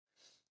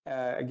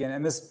Again,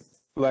 in this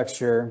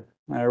lecture,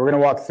 we're going to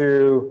walk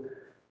through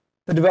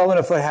the development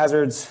of flood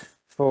hazards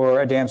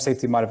for a dam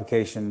safety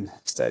modification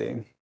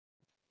study.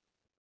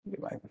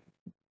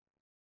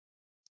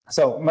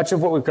 So much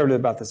of what we've covered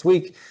about this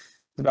week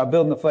is about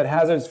building the flood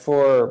hazards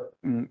for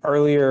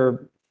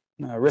earlier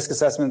risk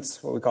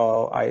assessments, what we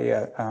call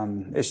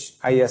IES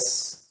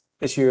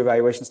issue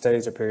evaluation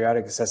studies or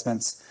periodic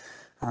assessments.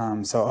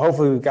 So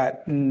hopefully we've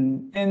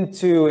gotten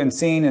into and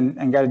seen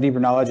and got a deeper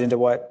knowledge into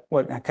what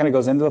kind of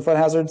goes into the flood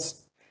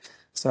hazards.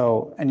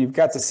 So, and you've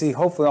got to see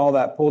hopefully all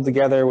that pulled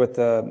together with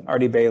the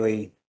R.D.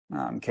 Bailey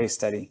case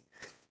study.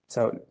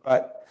 So,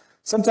 but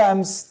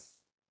sometimes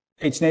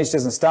H&H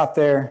doesn't stop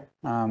there.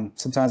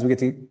 Sometimes we get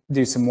to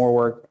do some more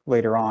work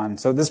later on.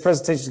 So this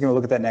presentation is going to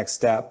look at that next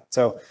step.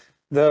 So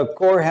the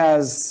Corps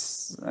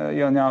has,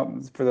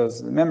 now for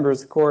those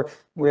members, the Corps,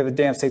 we have a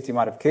dam safety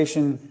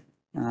modification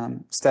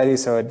study,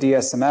 so a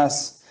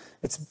DSMS.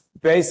 It's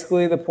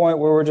basically the point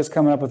where we're just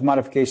coming up with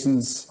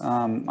modifications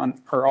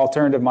or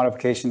alternative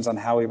modifications on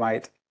how we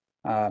might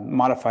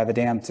modify the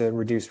dam to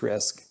reduce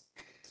risk.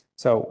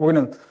 So we're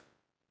going to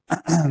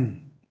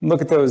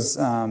look at those.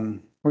 We're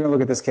going to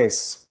look at this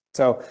case.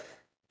 So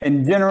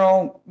in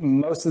general,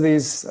 most of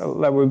these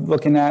that we're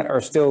looking at are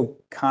still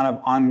kind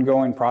of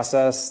ongoing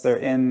process. They're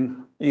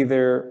in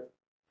either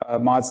a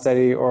mod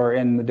study or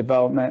in the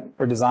development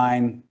or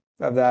design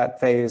of that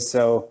phase.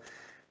 So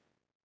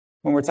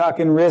when we're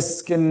talking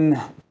risk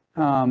and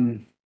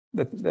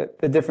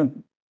the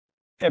different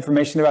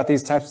information about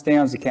these types of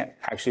dams, you can't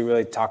actually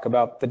really talk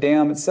about the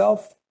dam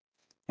itself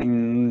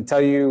and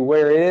tell you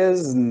where it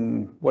is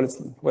and what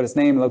its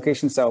name,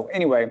 location. So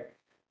anyway,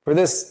 for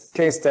this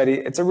case study,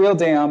 it's a real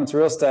dam, it's a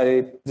real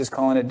study, just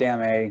calling it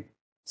Dam A.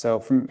 So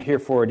from here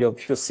forward, you'll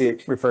see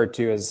it referred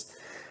to as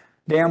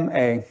Dam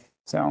A.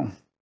 So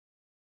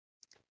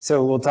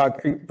we'll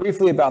talk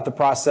briefly about the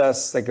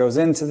process that goes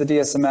into the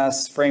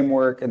DSMS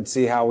framework and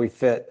see how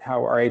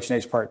our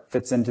H&H part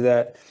fits into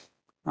that.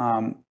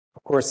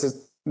 Of course,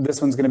 this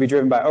one's going to be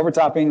driven by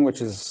overtopping,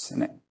 which is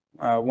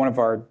one of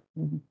our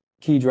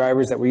key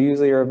drivers that we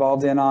usually are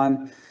involved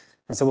on.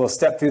 And so we'll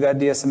step through that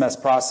DSMS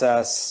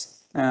process.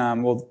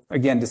 We'll,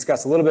 again,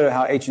 discuss a little bit of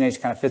how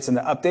H&H kind of fits into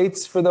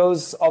updates for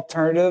those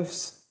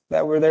alternatives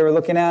that they were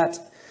looking at,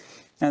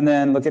 and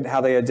then look at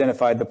how they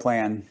identified the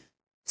plan.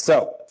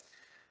 So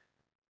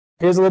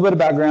here's a little bit of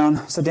background.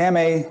 So Dam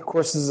A, of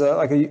course, is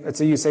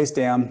it's a USACE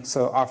dam,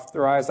 so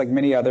authorized like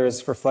many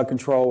others for flood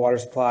control, water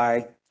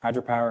supply,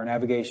 hydropower,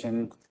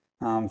 navigation,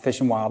 fish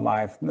and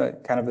wildlife,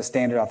 kind of the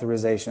standard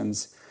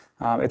authorizations.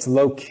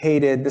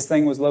 This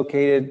thing was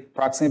located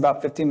approximately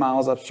about 15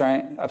 miles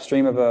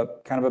upstream of a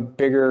kind of a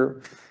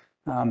bigger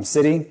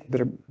city,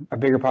 a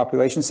bigger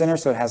population center,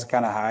 so it has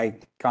kind of high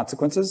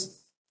consequences.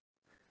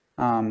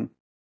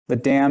 The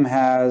dam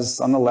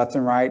has on the left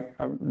and right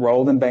a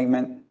rolled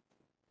embankment,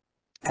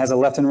 has a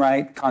left and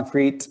right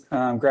concrete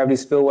gravity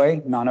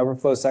spillway,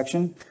 non-overflow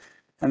section,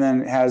 and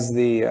then it has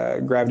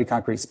the gravity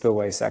concrete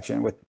spillway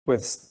section with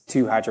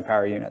 2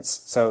 hydropower units.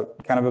 So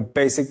kind of a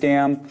basic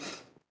dam,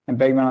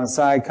 embankment on the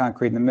side,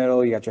 concrete in the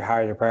middle, you got your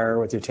hydropower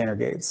with your Tanner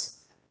gates.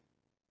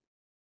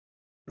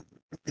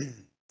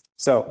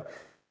 So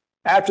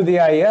after the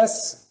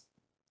IES,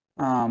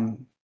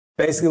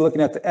 basically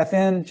looking at the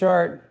FN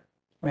chart,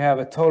 we have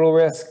a total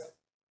risk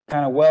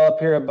kind of well up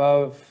here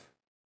above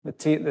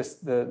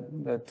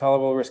the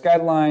tolerable risk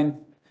guideline.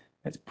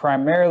 It's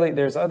primarily,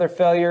 there's other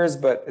failures,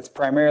 but it's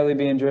primarily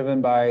being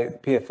driven by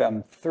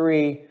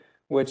PFM3,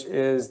 which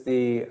is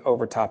the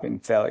overtopping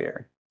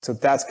failure. So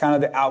that's kind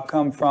of the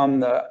outcome from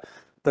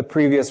the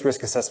previous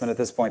risk assessment at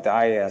this point, the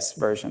IAS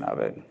version of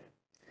it.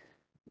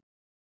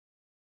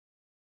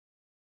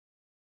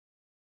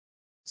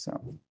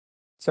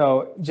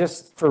 So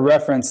just for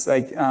reference,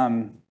 like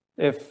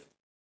if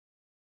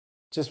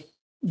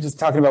just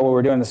talking about what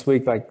we're doing this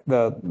week, like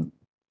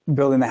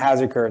building the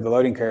hazard curve, the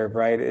loading curve,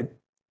 right?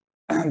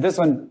 This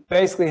one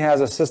basically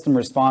has a system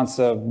response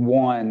of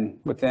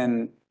 1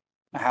 within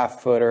a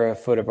half foot or a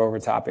foot of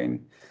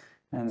overtopping.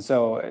 And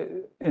so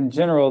in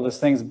general, this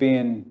thing's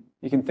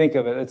you can think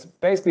of it, it's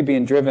basically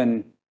being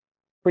driven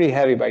pretty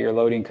heavy by your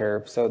loading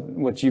curve. So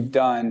what you've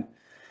done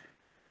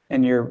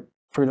in your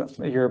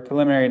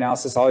preliminary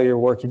analysis, all your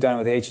work you've done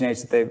with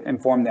H&H that they've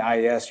informed the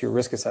IES, your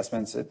risk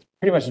assessments, it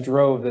pretty much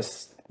drove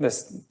this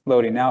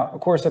loading. Now,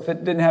 of course, if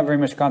it didn't have very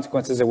much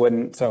consequences, it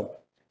wouldn't. So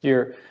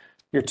your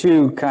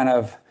 2 kind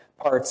of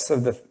parts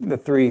of the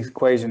 3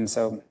 equations.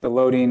 So the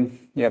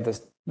loading, you have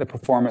the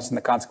performance and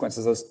the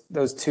consequences.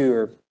 Those 2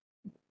 are,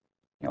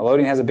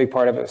 loading has a big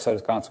part of it, so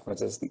does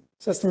consequences.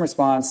 System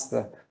response,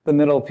 the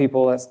middle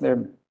people,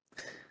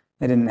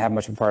 they didn't have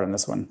much of a part in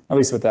this one, at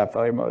least with that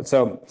failure mode.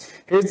 So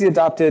here's the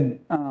adopted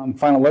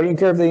final loading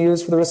curve they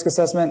used for the risk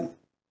assessment.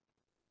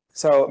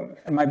 So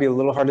it might be a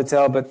little hard to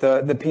tell, but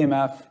the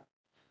PMF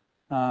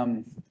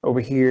over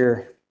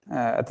here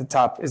at the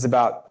top is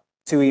about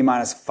 2e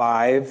minus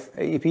 5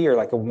 AEP, or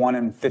like a 1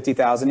 in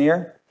 50,000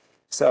 year.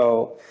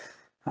 So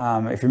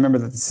if you remember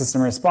that the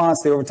system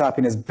response, the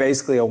overtopping is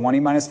basically a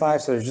 1e minus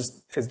 5. So it's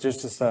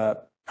just a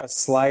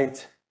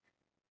slight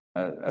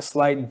a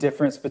slight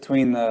difference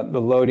between the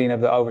loading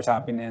of the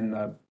overtopping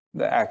and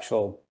the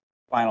actual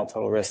final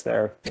total risk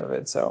there of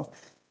it. So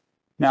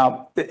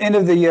now the end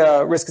of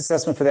the risk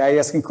assessment for the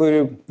IES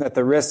concluded that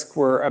the risks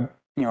were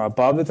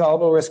above the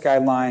tolerable risk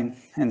guideline,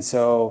 and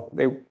so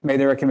they made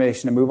the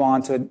recommendation to move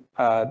on to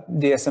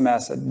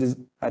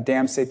DSMS, a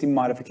dam safety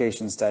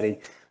modification study,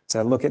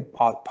 to look at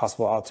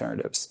possible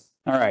alternatives.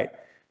 All right,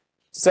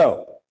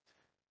 so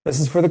this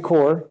is for the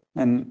Corps,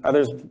 and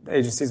other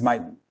agencies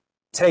might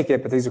take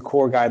it, but these are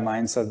core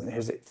guidelines. So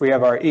we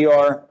have our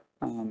ER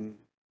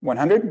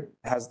 100,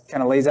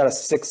 kind of lays out a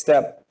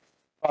 6-step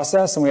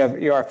process, and we have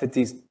ER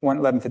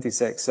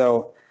 1156.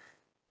 So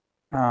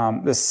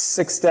the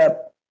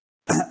 6-step.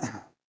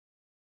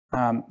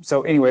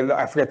 So anyway,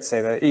 I forgot to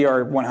say that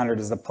ER 100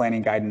 is the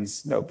planning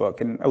guidance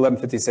notebook, and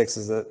 1156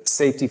 is the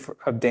safety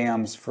of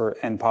dams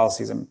and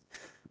policies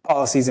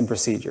and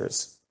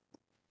procedures.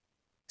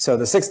 So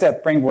the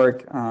 6-step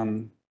framework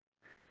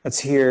that's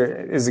here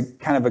is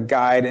kind of a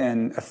guide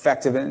and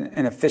effective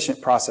and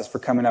efficient process for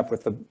coming up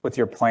with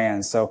your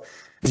plans. So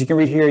as you can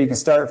read here, you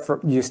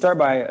start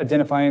by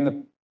identifying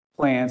the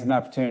plans and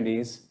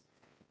opportunities.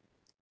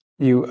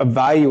 You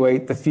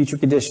evaluate the future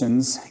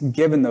conditions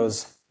given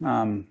those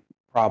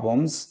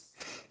problems,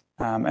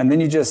 and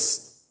then it's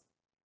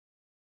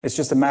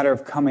just a matter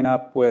of coming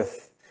up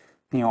with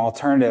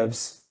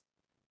alternatives.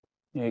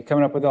 You're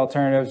coming up with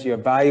alternatives. You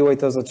evaluate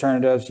those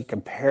alternatives. You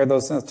compare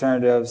those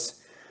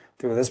alternatives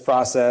through this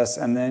process,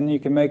 and then you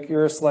can make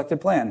your selected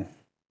plan.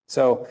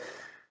 So,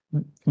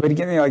 but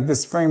again, like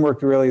this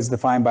framework really is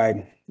defined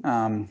by.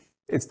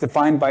 It's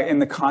defined by in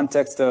the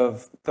context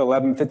of the ER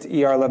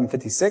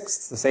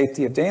 1156, the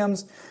safety of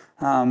dams,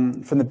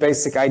 from the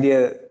basic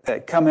idea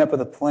that coming up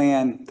with a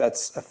plan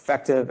that's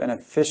effective and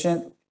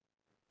efficient,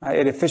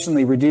 it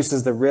efficiently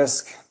reduces the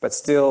risk, but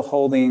still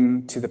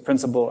holding to the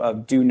principle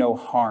of do no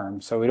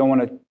harm. So we don't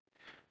want to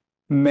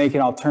make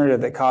an alternative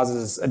that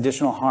causes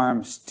additional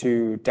harms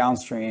to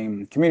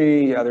downstream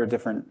community, other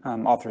different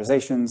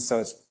authorizations.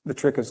 So the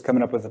trick is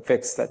coming up with a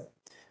fix that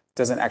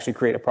doesn't actually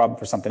create a problem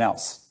for something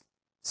else.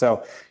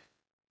 So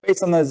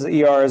based on those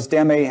ERs,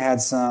 Dam A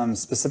had some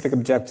specific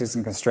objectives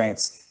and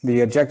constraints.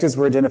 The objectives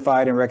were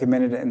identified and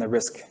recommended in the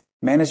risk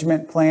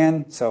management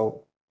plan.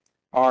 So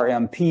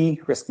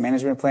RMP, risk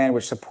management plan,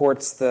 which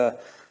supports the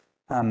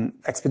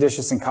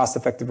expeditious and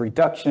cost-effective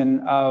reduction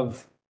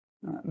of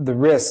the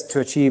risk to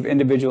achieve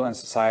individual and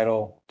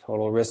societal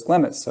total risk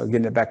limits. So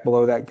getting it back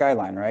below that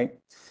guideline, right?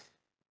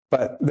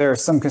 But there are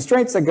some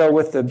constraints that go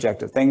with the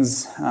objective.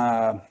 Things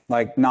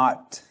like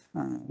not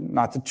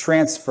to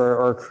transfer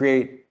or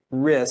create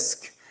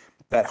risk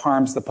that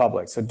harms the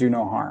public. So do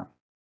no harm.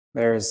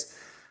 There's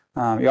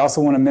you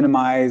also want to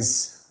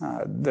minimize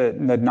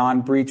the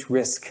non-breach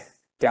risk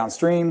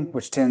downstream,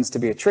 which tends to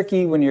be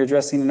tricky when you're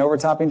addressing an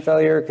overtopping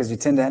failure, because you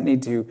tend to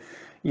need to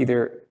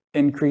either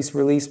increase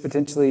release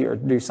potentially or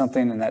do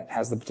something, and that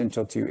has the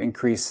potential to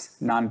increase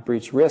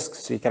non-breach risks.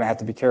 So you kind of have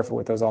to be careful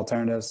with those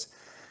alternatives.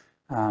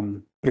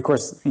 But of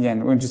course,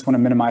 again, we just want to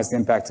minimize the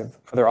impact of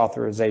other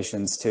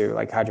authorizations too,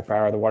 like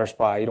hydropower or the water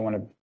supply. You don't want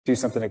to do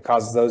something that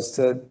causes those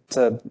to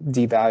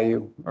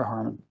devalue or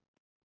harm.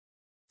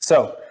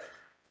 So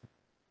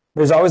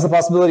there's always the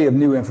possibility of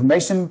new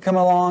information come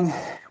along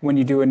when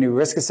you do a new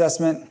risk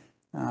assessment,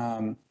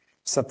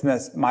 something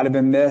that might have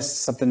been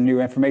missed, something new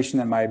information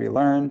that might be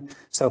learned.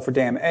 So for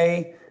Dam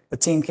A, the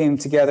team came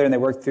together and they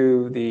worked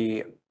through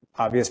the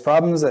obvious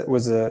problems.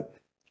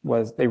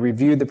 They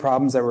reviewed the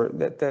problems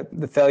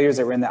the failures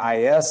that were in the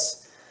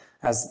IES,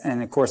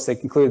 and of course they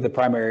concluded the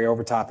primary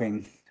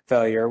overtopping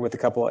failure with a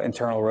couple of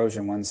internal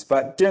erosion ones.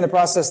 But during the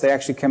process, they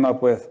actually came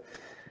up with,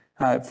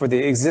 for the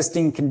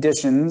existing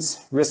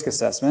conditions risk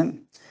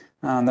assessment,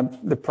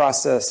 the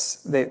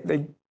process,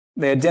 they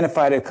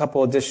identified a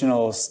couple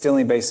additional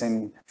stilling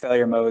basin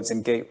failure modes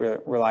and gate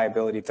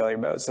reliability failure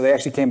modes. So they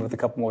actually came up with a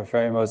couple more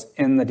failure modes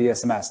in the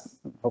DSMS.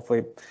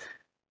 Hopefully,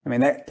 I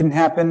mean, that can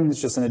happen. It's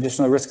just an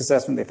additional risk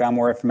assessment. They found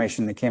more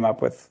information. They came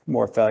up with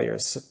more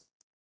failures.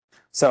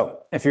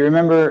 So if you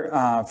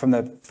remember from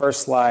the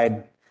first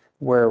slide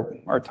where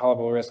our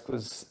tolerable risk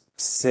was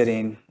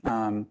sitting,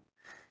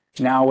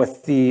 now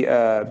with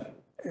the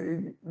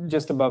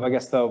just above, I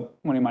guess, the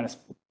 1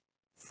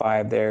 -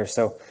 5 there.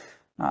 So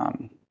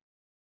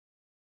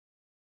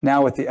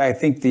now with there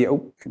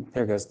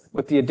it goes.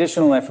 With the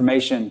additional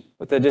information,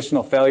 with the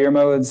additional failure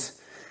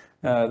modes,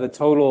 the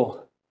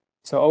total,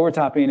 so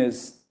overtopping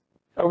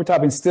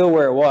still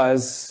where it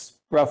was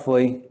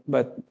roughly,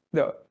 but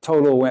the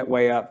total went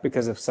way up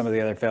because of some of the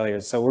other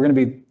failures. So we're going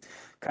to be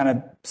kind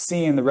of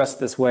seeing the rest of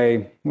this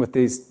way with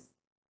these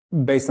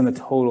based on the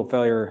total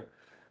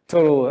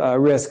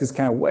risk is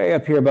kind of way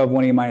up here above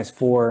 1E -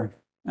 4.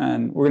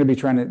 And we're going to be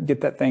trying to get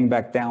that thing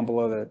back down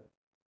below the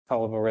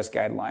tolerable risk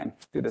guideline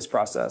through this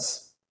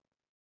process.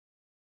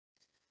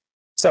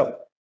 So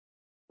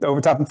the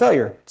overtopping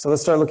failure. So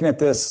let's start looking at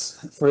this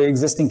for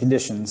existing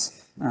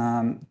conditions.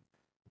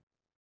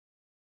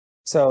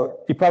 So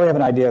you probably have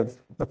an idea of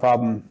the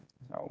problem.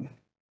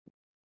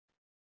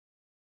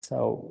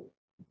 So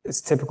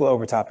it's typical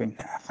overtopping.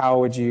 How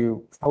would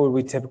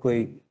we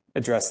typically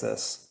address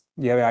this?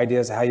 Do you have any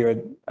ideas of how you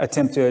would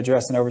attempt to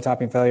address an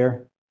overtopping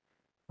failure?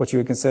 What you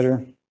would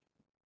consider?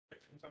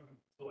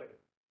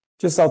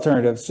 Just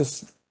alternatives.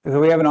 Just if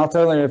we have an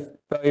alternative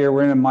failure,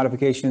 we're in a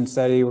modification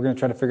study. We're going to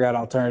try to figure out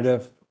an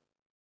alternative.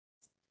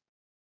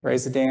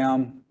 Raise the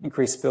dam,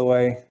 increase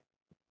spillway.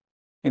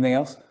 Anything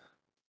else?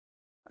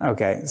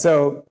 Okay,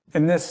 so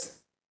in this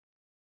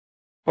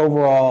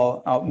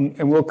overall,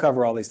 and we'll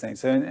cover all these things.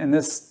 So in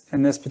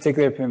this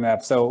particular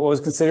PMF, so what was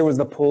considered was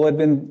the pool had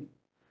been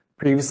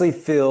previously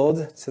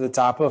filled to the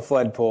top of a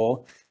flood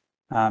pool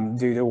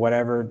due to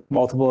whatever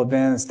multiple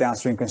events,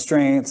 downstream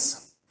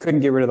constraints,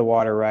 couldn't get rid of the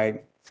water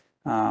right.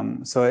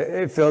 So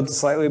it filled to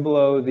slightly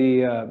below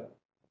the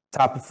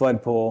top of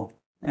flood pool.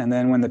 And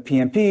then when the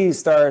PMP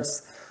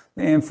starts,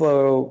 the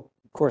inflow,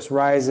 of course,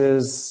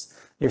 rises,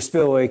 your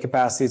spillway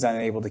capacity is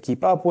unable to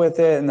keep up with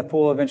it, and the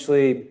pool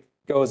eventually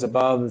goes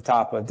above the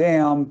top of the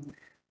dam.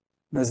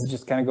 This is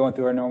just kind of going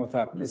through our normal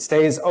top. It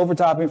stays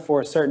overtopping for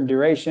a certain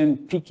duration,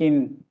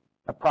 peaking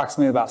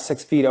approximately about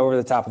 6 feet over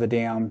the top of the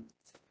dam.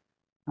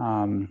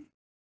 And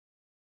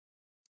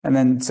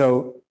then,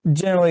 so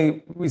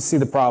generally we see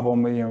the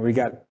problem, we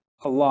got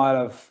a lot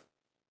of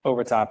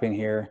overtopping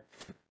here.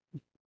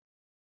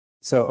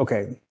 So,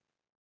 okay.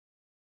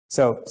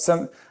 So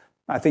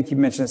I think you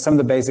mentioned some of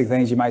the basic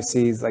things you might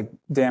see is like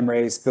dam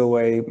raise,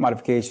 spillway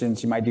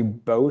modifications. You might do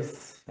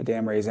both a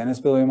dam raise and a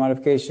spillway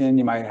modification.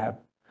 You might have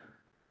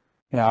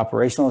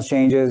operational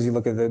changes. You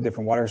look at the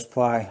different water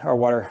supply or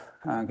water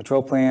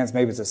control plans.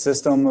 Maybe it's a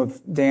system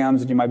of dams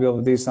and you might be able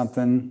to do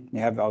something. You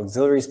have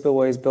auxiliary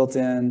spillways built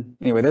in.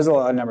 Anyway, there's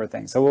a number of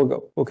things.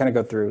 So we'll kind of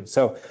go through.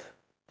 So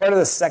part of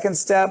the second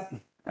step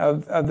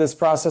of this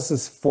process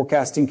is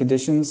forecasting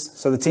conditions.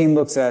 So the team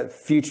looks at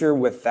future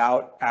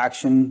without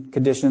action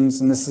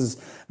conditions, and this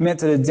is meant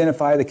to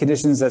identify the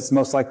conditions that's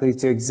most likely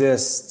to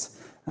exist,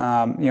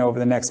 over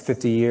the next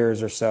 50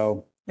 years or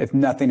so if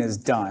nothing is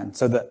done.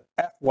 So the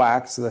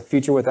FWAC, so the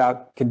future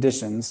without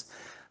conditions,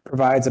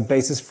 provides a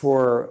basis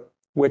for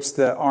which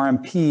the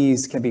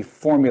RMPs can be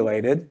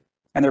formulated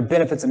and their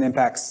benefits and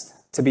impacts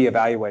to be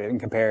evaluated and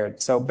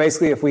compared. So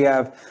basically, if we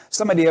have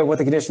some idea of what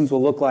the conditions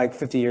will look like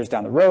 50 years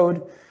down the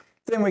road,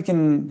 then we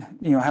can,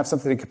 have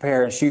something to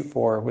compare and shoot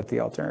for with the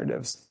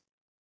alternatives.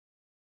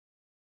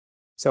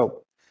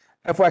 So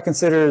FWAC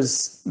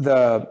considers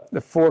the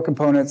 4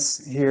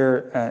 components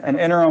here, an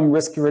interim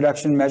risk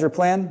reduction measure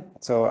plan,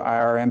 so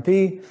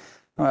IRMP,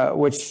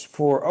 which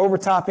for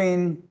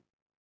overtopping,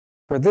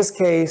 for this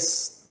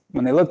case,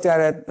 when they looked at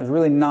it, there's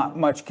really not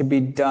much could be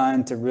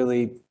done to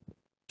really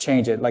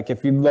change it. Like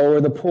if you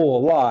lower the pool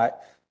a lot,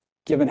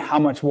 given how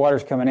much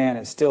water's coming in,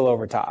 it still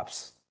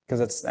overtops. Because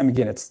it's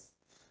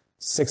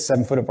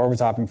 6-7 foot of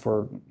overtopping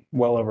for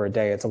well over a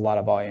day. It's a lot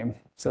of volume.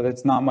 So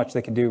that's not much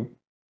they can do,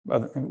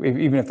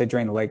 even if they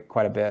drain the lake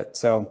quite a bit.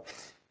 So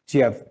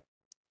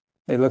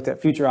they looked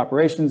at future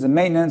operations and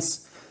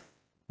maintenance,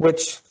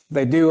 which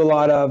they do a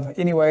lot of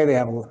anyway. They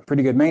have a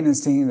pretty good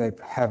maintenance team. They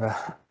have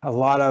a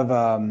lot of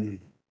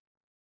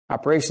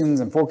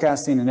operations and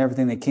forecasting and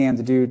everything they can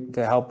to do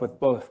to help with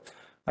both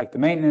like the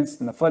maintenance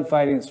and the flood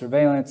fighting and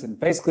surveillance, and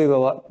basically a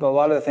lot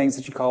of the things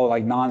that you call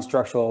like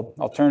non-structural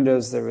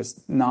alternatives. There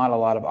was not a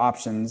lot of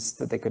options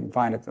that they couldn't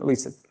find, at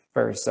least at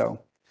first. So,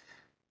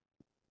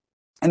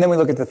 and then we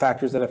look at the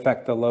factors that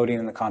affect the loading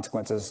and the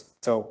consequences.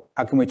 So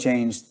how can we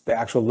change the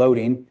actual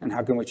loading and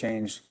how can we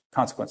change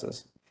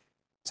consequences?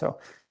 So,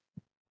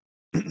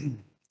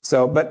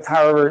 but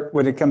however,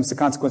 when it comes to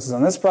consequences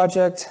on this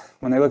project,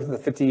 when they looked at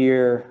the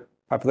 50-year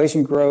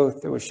population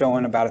growth, it was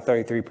showing about a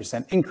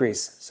 33%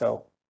 increase.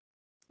 So,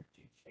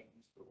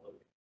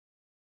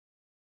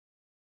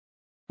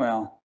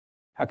 well,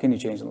 how can you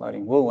change the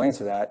loading? We'll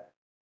answer that.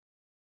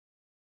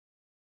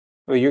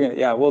 Well,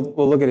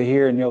 we'll look at it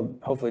here and you'll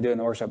hopefully do it in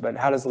the workshop, but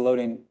how does the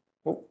loading,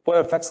 what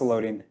affects the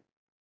loading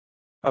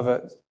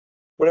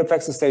what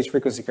affects the stage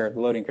frequency curve, the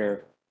loading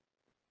curve?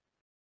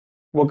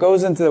 What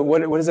goes into,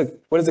 what is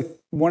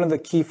one of the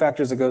key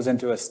factors that goes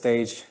into a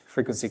stage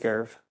frequency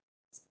curve?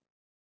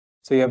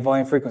 So you have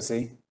volume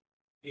frequency.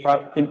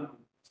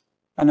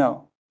 I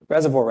know,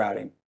 reservoir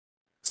routing.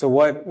 So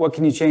what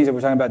can you change if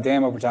we're talking about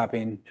dam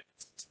overtopping?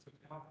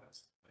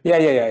 Yeah.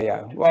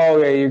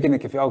 Oh, yeah, you're getting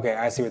confused. Okay,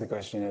 I see what the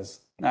question is.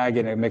 I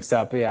get it mixed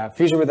up. Yeah,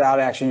 future without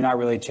action, you're not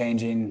really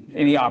changing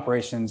any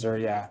operations or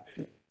yeah.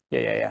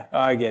 Oh,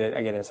 I get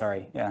it.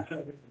 Sorry. Yeah.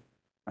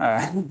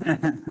 I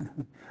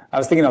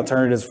was thinking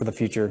alternatives for the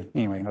future.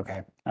 Anyway,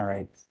 okay. All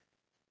right.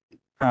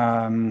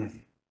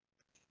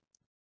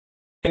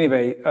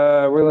 Anyway,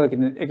 we're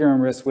looking at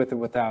interim risk with and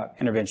without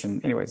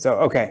intervention. Anyway, so,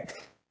 okay.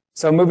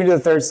 So moving to the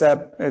third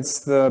step, it's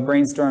the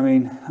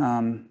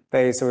brainstorming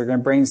phase. So we're going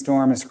to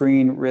brainstorm and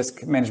screen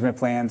risk management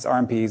plans,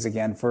 RMPs,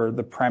 again, for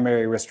the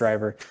primary risk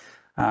driver,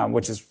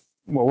 which is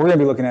what we're going to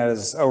be looking at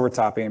is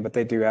overtopping, but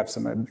they do have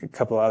a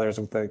couple of others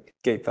with the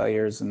gate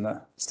failures and the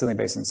Stilling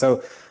Basin.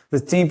 So the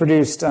team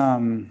produced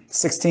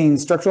 16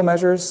 structural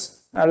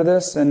measures out of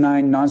this and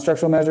 9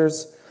 non-structural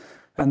measures.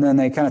 And then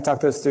they kind of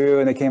talked those through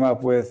and they came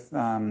up with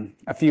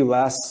a few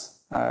less.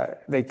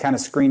 They kind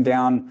of screened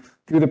down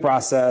through the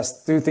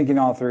process, through thinking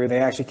all through, they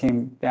actually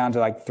came down to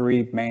like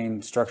 3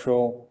 main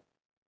structural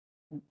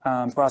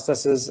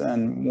processes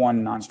and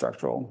 1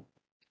 non-structural.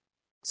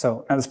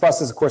 So, and this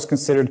process, of course,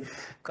 considered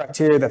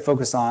criteria that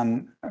focus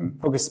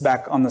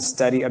back on the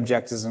study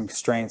objectives and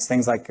constraints,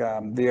 things like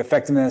the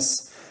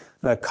effectiveness,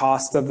 the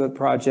cost of the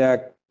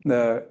project,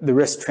 the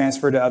risk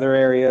transfer to other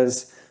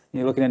areas.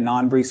 You're looking at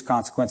non-breach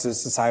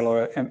consequences,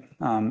 societal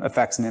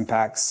effects and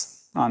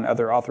impacts on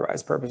other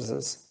authorized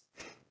purposes.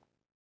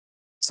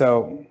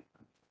 So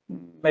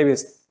maybe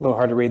it's a little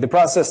hard to read. The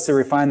process to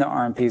refine the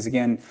RMPs,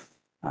 again,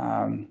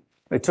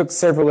 they took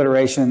several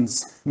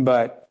iterations,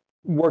 but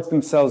worked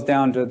themselves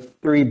down to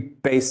 3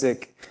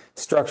 basic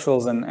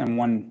structurals and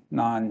 1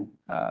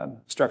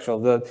 non-structural.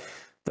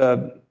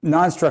 The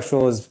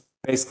non-structural is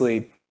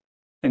basically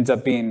ends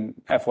up being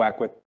FWAC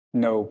with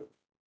no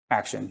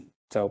action.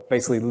 So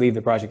basically leave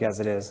the project as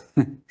it is.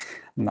 I'm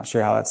not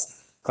sure how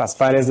that's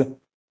classified as it.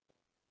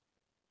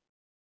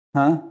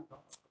 Huh?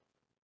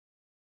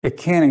 It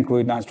can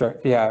include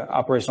non-structural, yeah,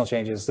 operational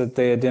changes that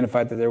they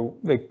identified that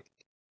they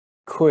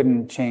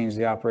couldn't change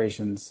the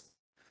operations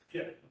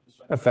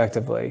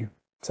effectively.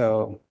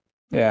 So,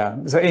 yeah.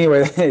 So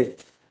anyway,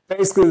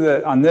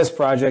 basically on this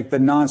project, the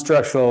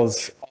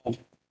non-structurals all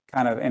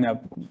kind of end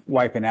up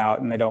wiping out,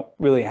 and they don't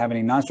really have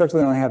any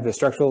non-structural. They only have the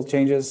structural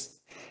changes.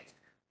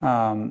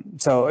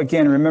 So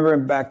again, remember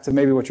back to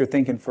maybe what you're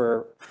thinking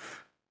for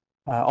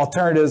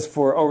alternatives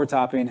for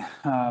overtopping.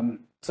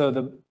 So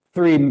the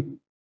 3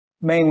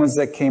 main ones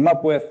that came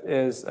up with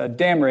is a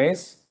dam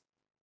raise.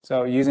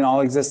 So using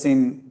all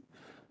existing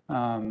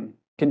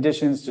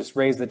conditions, just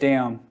raise the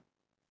dam.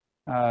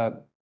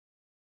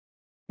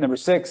 Number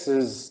 6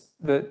 is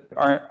that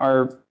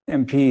our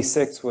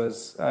MP6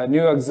 was a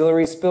new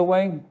auxiliary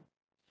spillway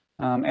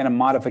and a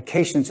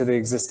modification to the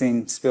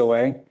existing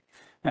spillway.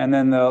 And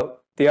then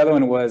the other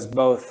one was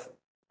both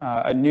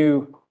a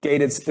new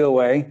gated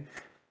spillway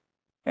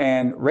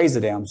and raise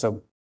the dam.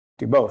 So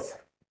do both.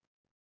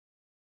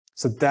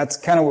 So that's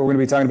kind of what we're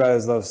going to be talking about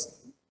is those.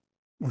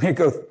 We're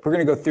going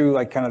to go through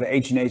like kind of the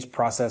H&H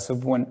process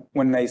of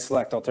when they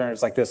select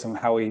alternatives like this and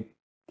how we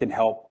can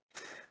help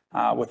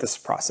with this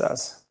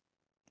process.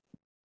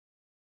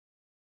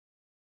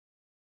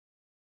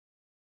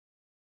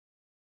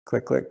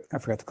 Click. I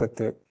forgot to click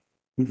through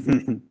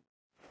it.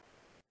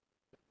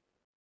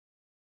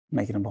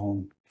 Making them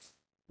home.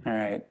 All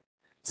right.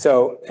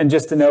 So, and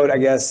just to note, I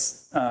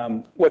guess,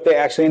 what they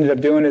actually ended up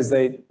doing is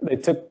they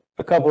took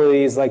a couple of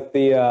these, like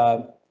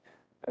the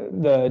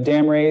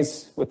dam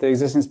raise with the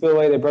existing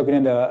spillway, they broke it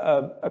into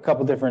a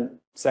couple different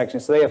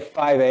sections. So they have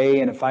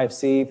 5A and a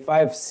 5C.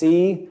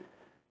 5C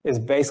is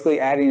basically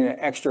adding an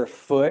extra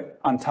foot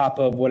on top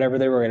of whatever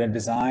they were going to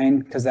design,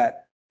 because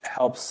that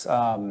helps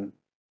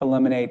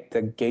eliminate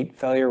the gate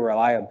failure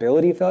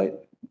reliability failure,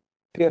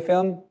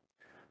 PFM.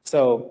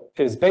 So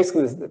it's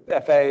basically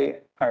the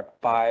FA or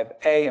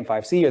 5A and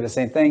 5C are the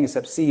same thing,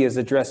 except C is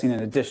addressing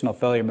an additional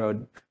failure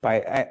mode by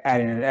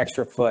adding an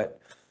extra foot.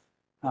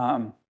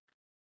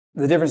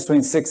 The difference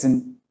between 6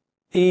 and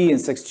E and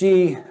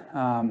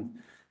 6G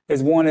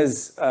is one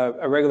is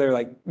a regular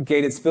like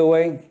gated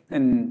spillway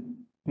and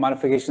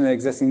modification of the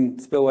existing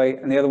spillway,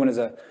 and the other one is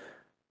a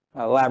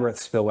labyrinth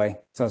spillway.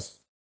 So it's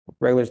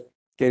regular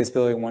gated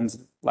spillway, one's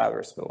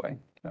labyrinth spillway.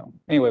 So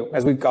anyway,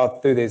 as we go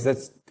through these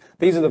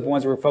are the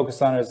ones we're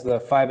focused on is the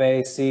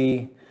 5A,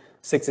 C,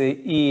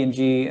 6A, E, and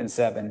G, and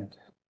 7.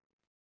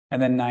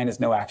 And then 9 is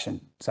no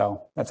action.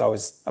 So that's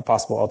always a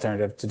possible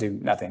alternative to do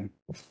nothing.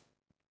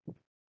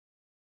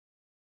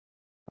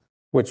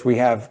 Which we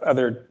have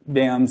other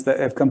dams that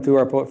have come through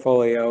our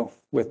portfolio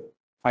with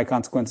high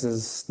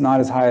consequences, not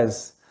as high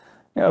as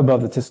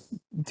above the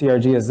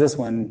TRG as this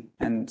one,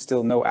 and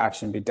still no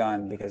action be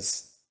done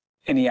because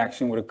any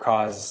action would have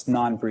caused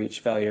non-breach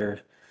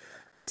failure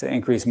to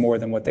increase more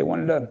than what they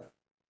wanted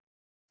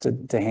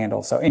to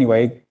handle. So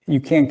anyway, you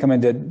can come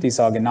into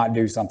DSOG and not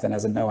do something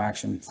as a no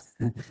action.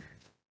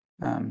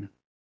 All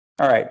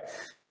right,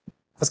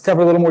 let's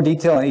cover a little more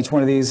detail on each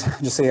one of these,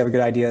 just so you have a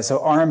good idea. So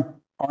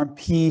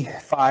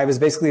RMP5 is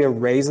basically a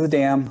raise of the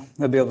dam.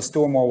 They'll be able to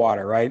store more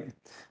water, right?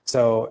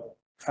 So,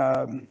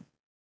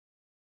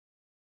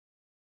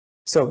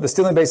 so the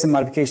Stilling Basin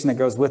modification that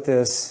goes with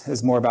this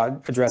is more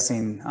about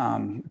addressing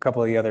a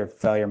couple of the other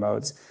failure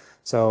modes.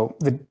 So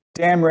the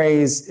dam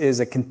raise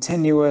is a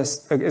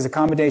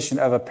combination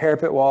of a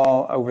parapet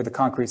wall over the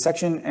concrete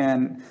section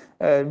and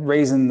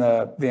raising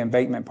the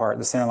embankment part,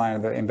 the center line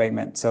of the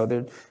embankment.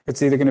 So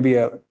it's either going to be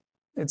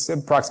it's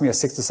approximately a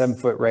 6 to 7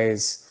 foot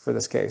raise for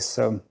this case.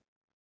 So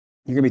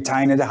you're going to be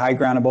tying into high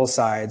ground on both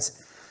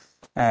sides.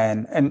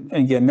 And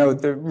again,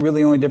 note the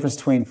really only difference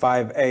between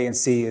 5A and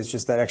C is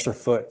just that extra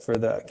foot for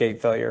the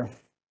gate failure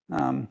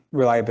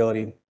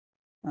reliability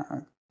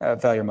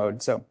failure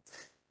mode. So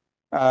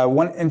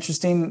one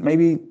interesting,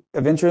 maybe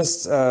of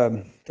interest,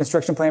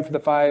 construction plan for the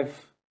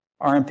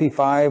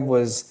RMP5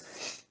 was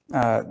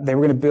they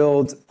were going to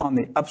build on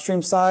the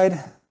upstream side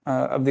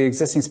of the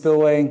existing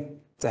spillway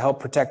to help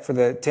protect for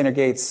the Tanner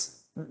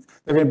gates.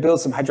 They're going to build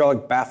some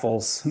hydraulic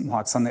baffles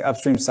locks on the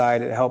upstream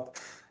side to help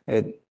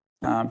it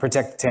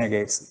protect the tanner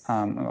gates.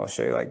 I'll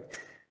show you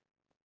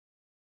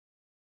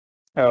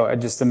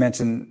just to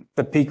mention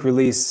the peak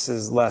release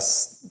is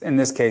less, in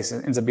this case,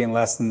 it ends up being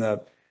less than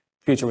the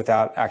future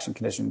without action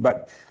condition.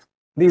 But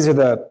these are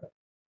the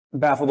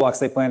baffle blocks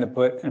they plan to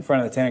put in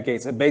front of the tanner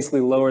gates. It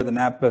basically lower the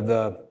nap of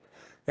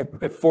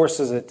it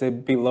forces it to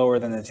be lower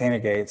than the tanner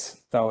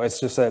gates. So it's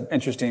just an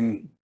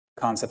interesting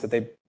concept that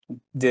they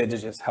did to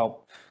just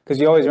help, because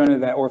you always run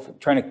into that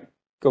trying to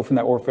go from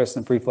that orifice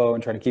and free flow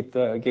and try to keep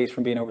the gates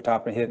from being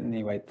overtopped and hit. And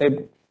anyway,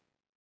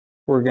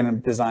 we're going to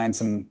design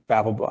some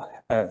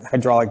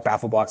hydraulic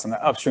baffle blocks on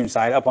the upstream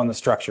side, up on the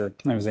structure.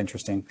 It was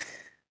interesting.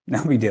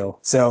 No big deal.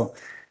 So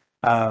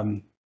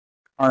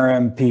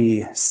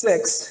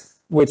RMP6,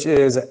 which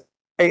is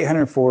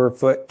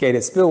 804-foot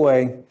gated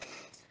spillway.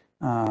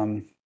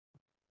 And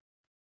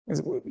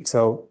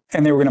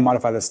they were going to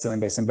modify the stilling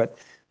basin, but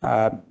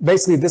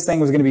basically this thing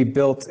was going to be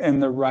built in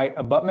the right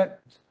abutment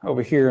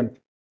over here.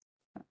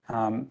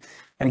 And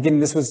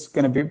again, it's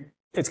going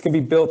to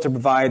be built to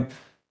provide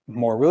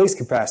more release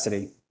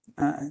capacity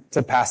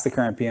to pass the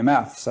current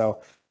PMF.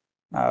 So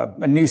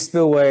a new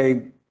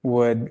spillway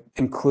would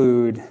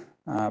include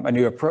a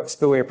new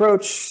spillway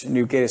approach, a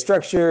new gated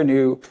structure, a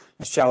new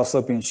shallow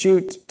sloping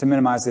chute to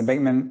minimize the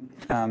embankment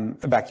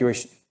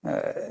evacuation,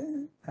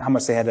 how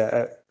much they had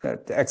to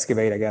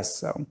excavate, I guess.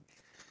 So,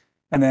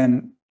 and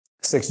then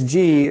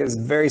 6G is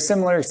very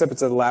similar, except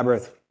it's a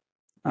labyrinth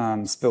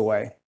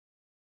spillway.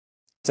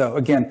 So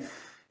again,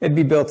 it'd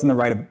be built in the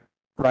right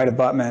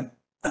abutment,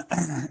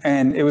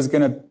 and it was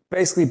going to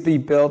basically be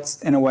built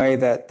in a way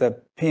that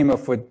the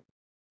PMF would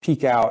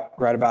peak out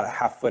right about a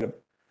half foot.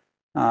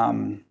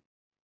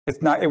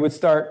 It would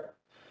start,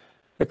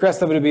 the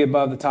crest of it would be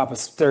above the top of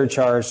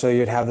surcharge, so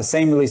you'd have the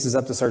same releases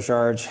up to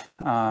surcharge,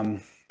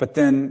 but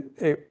then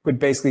it would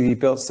basically be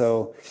built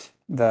so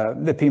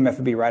the PMF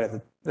would be right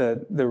at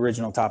the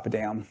original top of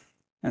dam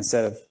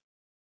instead of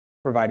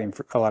providing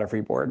a lot of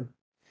freeboard.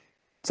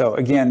 So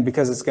again,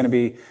 because it's going to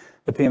be,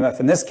 the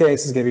PMF in this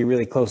case is going to be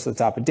really close to the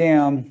top of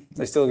dam,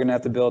 they're still going to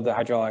have to build the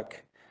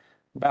hydraulic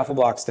baffle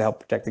blocks to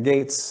help protect the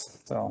gates.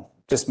 So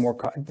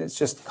it's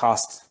just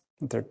cost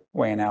that they're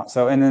weighing out.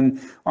 So, and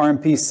then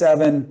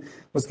RMP7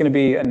 was going to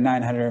be a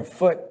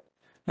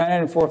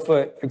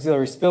 904-foot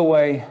auxiliary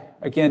spillway,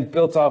 again,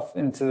 built off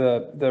into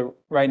the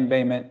right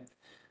embayment.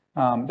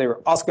 They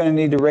were also going to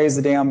need to raise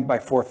the dam by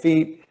 4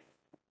 feet,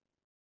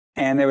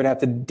 and they would have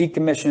to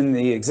decommission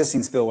the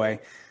existing spillway.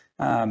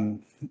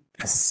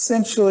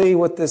 Essentially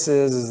what this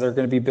is they're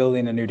going to be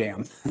building a new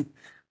dam,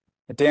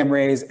 a dam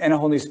raise and a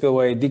whole new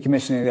spillway,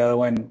 decommissioning the other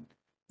one.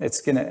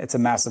 It's a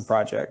massive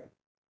project.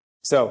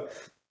 So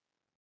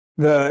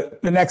the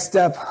next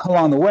step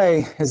along the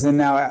way is then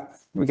now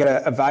we got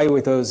to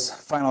evaluate those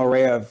final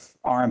array of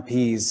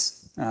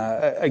RMPs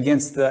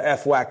against the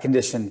FWAC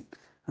condition.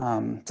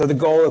 So the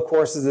goal, of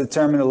course, is to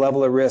determine the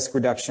level of risk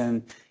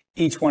reduction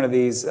each one of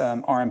these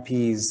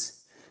RMPs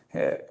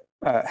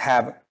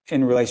have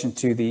in relation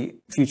to the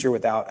future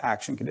without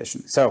action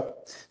condition. So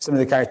some of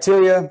the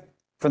criteria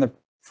from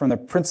the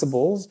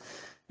principles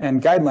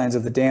and guidelines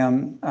of the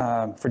dam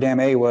for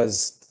dam A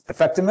was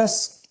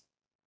effectiveness,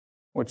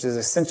 which is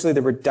essentially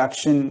the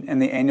reduction in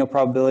the annual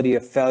probability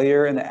of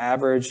failure and the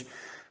average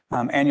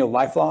annual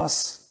life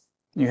loss.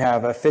 You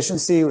have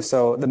efficiency,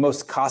 so the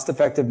most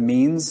cost-effective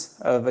means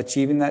of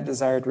achieving that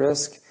desired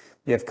risk.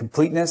 You have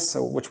completeness,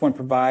 so which one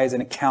provides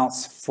and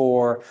accounts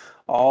for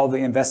all the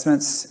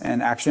investments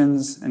and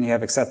actions, and you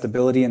have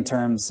acceptability in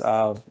terms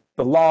of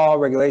the law,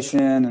 regulation,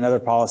 and other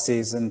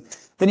policies. And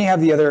then you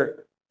have the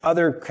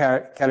other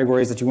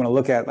categories that you want to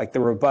look at, like the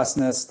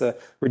robustness, the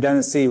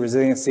redundancy,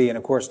 resiliency, and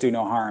of course, do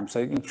no harm. So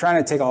you're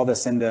trying to take all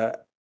this into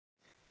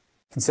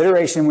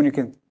consideration when you're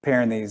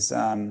comparing these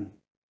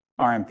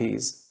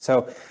RMPs.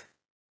 So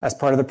as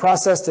part of the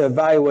process to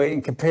evaluate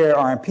and compare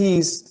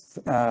RMPs,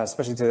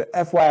 especially to the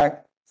FWAC,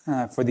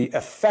 for the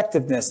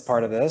effectiveness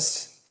part of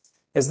this,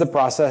 is the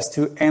process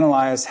to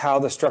analyze how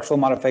the structural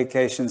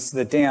modifications to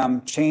the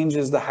dam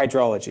changes the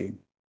hydrology.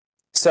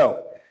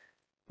 So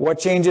what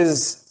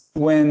changes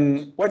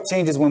when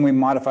we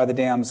modify the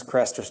dam's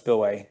crest or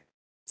spillway?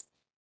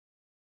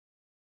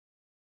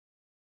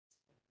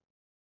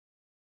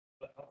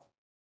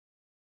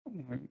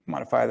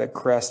 Modify the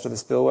crest or the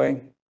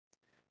spillway?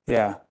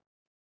 Yeah.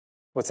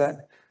 What's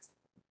that?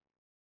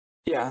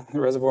 Yeah,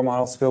 the reservoir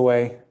model,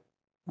 spillway.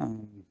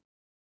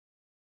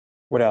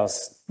 What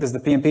else? Does the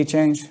PMP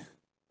change?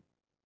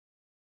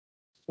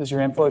 Does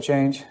your inflow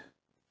change?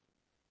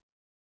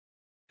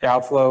 The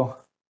outflow?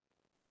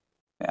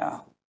 Yeah.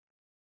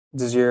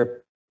 Does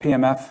your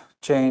PMF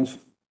change?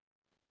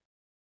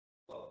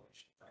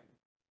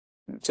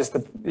 Just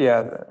the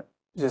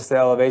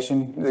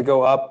elevation. Does it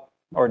go up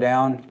or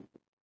down?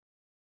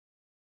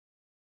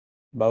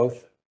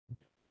 Both.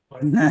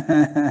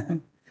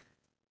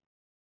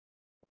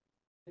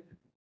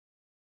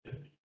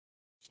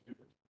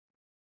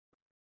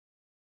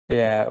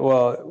 Yeah,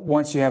 well,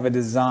 once you have a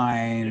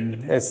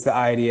design, it's the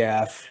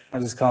IDF. I'm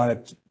just calling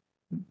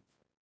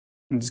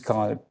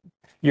it.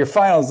 Your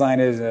final design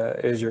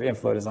is your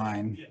inflow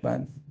design,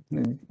 but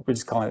we're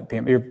just calling it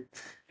PM.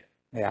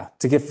 Yeah,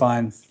 to get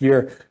fun.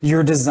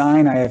 Your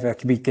design IFF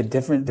can be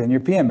different than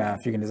your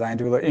PMF. You can design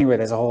to anyway.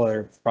 There's a whole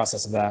other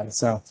process of that.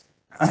 So,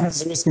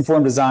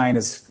 risk-informed design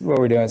is what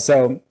we're doing.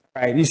 So,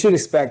 right, you should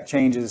expect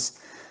changes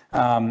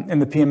in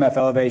the PMF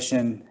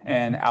elevation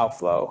and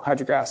outflow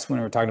hydrographs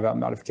when we're talking about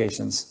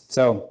modifications.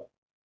 So,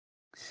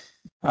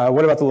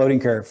 what about the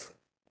loading curve?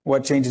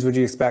 What changes would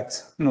you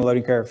expect in the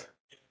loading curve?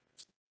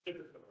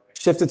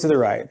 Shift it to the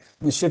right.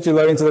 You shift your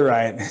loading to the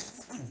right.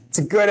 It's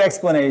a good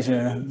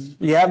explanation.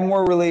 You have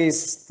more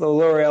release, the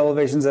lower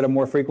elevations that have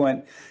more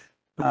frequent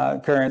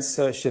currents,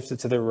 so it shifts it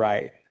to the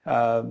right.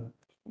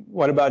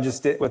 What about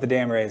just with the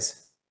dam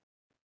raise?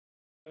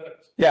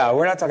 Yeah,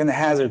 we're not talking the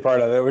hazard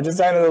part of it. We're just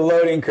talking the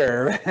loading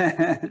curve.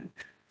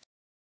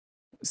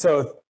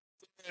 So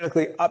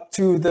theoretically, up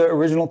to the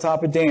original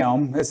top of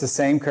dam, it's the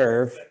same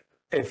curve.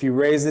 If you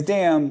raise the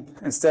dam,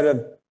 instead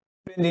of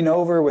bending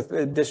over with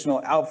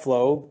additional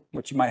outflow,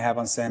 which you might have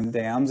on some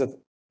dams,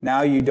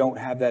 now you don't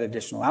have that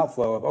additional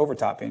outflow of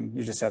overtopping.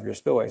 You just have your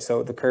spillway.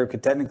 So the curve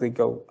could technically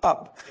go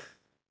up.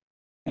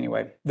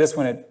 Anyway, this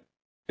one,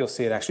 you'll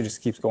see it actually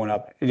just keeps going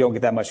up. You don't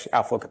get that much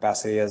outflow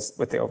capacity as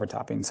with the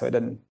overtopping. So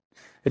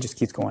it just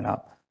keeps going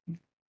up.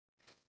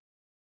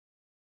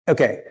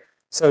 Okay,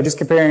 so just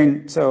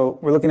comparing, so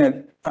we're looking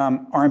at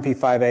RMP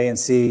 5A and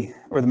C,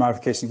 where the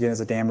modification again is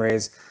a dam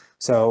raise.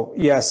 So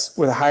yes,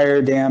 with a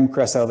higher dam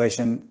crest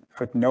elevation,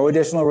 with no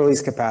additional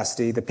release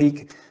capacity, the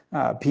peak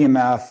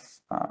PMF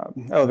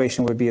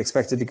elevation would be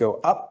expected to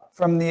go up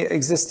from the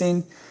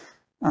existing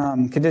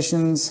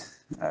conditions,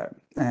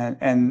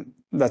 and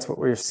that's what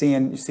we're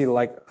seeing. You see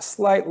like a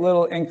slight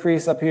little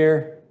increase up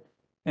here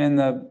in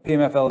the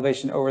PMF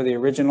elevation over the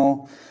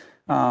original,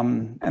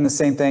 and the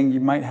same thing, you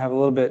might have a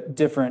little bit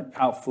different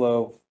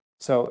outflow.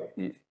 So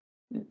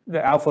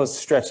the outflow is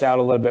stretched out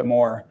a little bit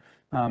more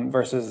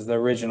versus the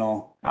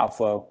original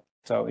outflow.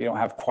 So you don't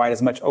have quite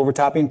as much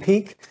overtopping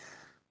peak.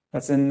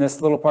 That's in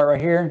this little part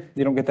right here.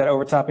 You don't get that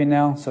overtopping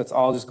now. So it's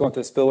all just going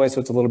through the spillway. So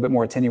it's a little bit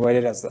more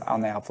attenuated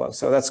on the outflow.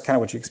 So that's kind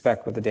of what you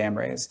expect with the dam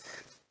raise.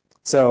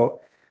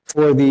 So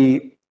for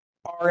the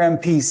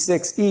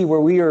RMP6E, where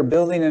we are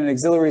building an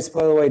auxiliary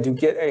spillway to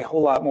get a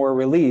whole lot more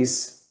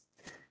release,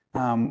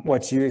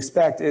 what you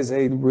expect is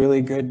a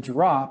really good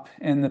drop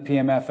in the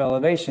PMF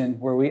elevation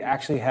where we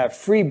actually have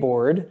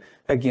freeboard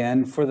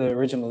again for the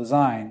original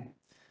design.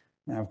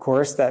 Now, of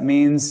course, that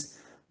means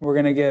we're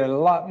going to get a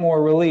lot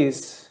more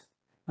release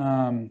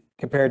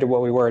compared to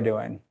what we were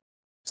doing.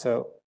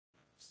 So,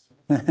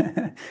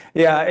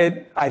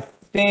 yeah, I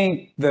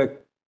think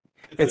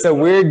it's a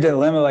weird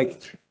dilemma.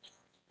 Like,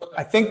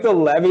 I think the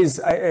levies,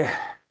 I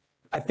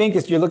think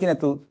you're looking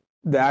at the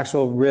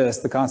actual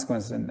risk, the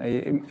consequence. And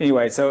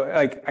anyway, so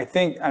like, I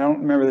don't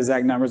remember the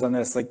exact numbers on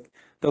this. Like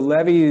the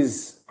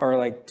levies are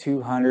like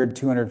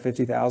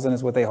 250,000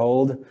 is what they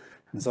hold.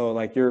 And so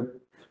like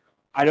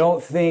I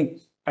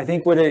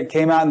think when it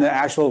came out in the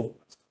actual,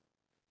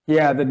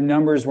 yeah, the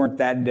numbers weren't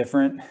that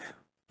different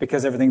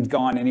because everything's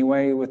gone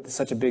anyway with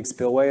such a big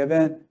spillway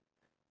event.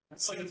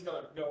 It's like it's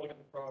got to look at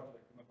the project,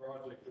 and the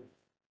project is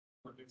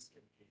reduced.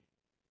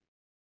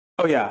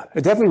 Oh yeah,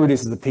 it definitely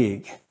reduces the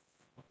peak.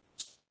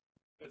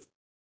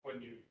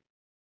 When you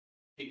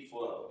peak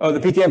flow. Oh, the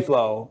peak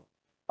inflow.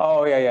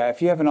 Oh yeah.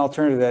 If you have an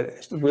alternative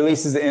that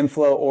releases the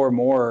inflow or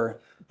more,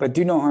 but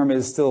do no harm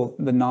is still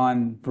the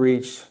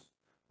non-breach.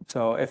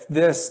 So if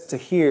this to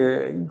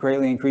here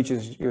greatly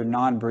increases your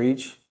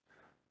non-breach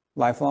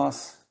life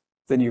loss,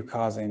 then you're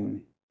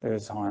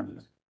there's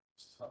harm.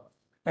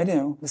 I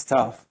know it's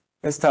tough.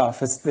 It's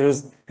tough. It's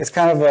a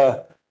kind of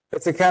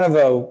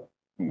a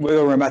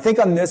wiggle room. I think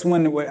on this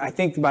one, I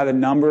think by the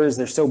numbers,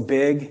 they're so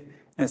big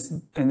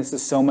and this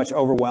is so much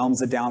overwhelms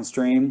the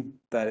downstream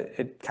that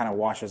it kind of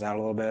washes out a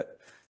little bit.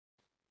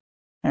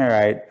 All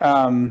right.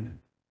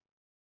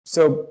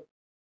 So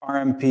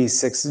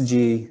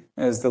RMP6G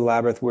is the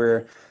labyrinth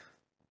where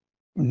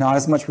not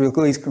as much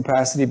release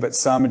capacity, but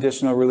some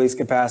additional release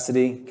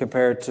capacity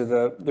compared to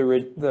the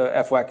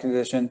FWAC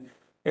condition.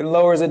 It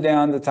lowers it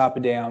down to the top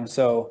of dam.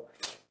 So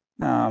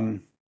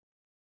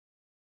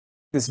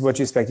this is what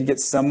you expect. You get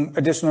some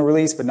additional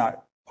release, but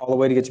not all the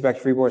way to get you back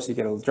to freeboard. So you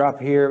get a drop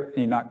here, and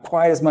you're not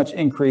quite as much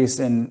increase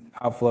in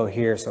outflow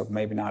here. So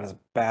maybe not as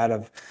bad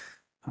of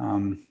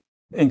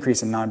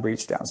increase in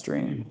non-breach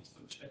downstream.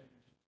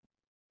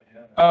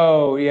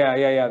 Oh,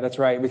 yeah, that's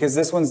right. Because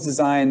this one's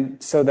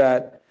designed so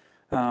that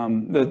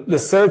the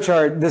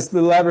surcharge,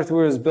 the labyrinth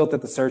was built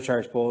at the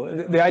surcharge pool.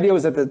 The idea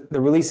was that the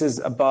releases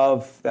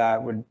above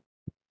that would,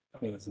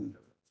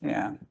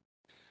 yeah.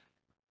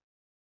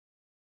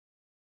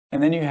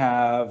 And then you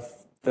have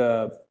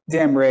the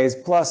dam raise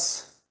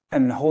plus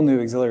and a whole new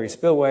auxiliary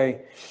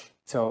spillway.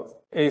 So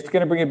it's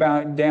going to bring it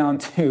down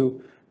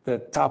to the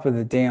top of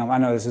the dam. I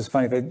know this is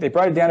funny. They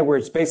brought it down to where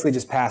it's basically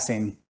just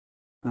passing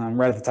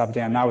right at the top of the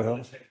dam, not with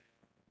it.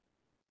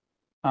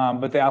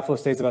 But the outflow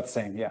stays about the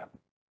same, yeah.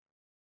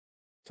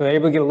 So they're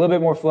able to get a little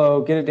bit more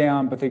flow, get it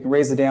down, but they can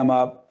raise the dam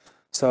up.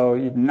 So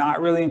you're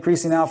not really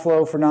increasing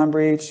outflow for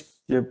non-breach.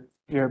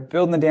 You're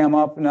building the dam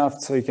up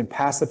enough so you can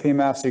pass the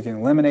PMF, so you can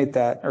eliminate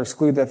that or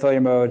exclude that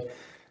failure mode.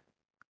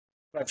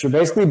 But you're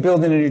basically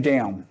building a new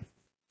dam.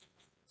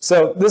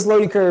 So this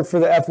loading curve for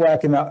the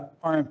FWAC and the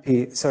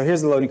RMP. So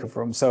here's the loading curve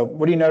for them. So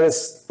what do you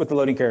notice with the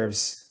loading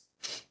curves?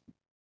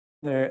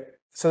 So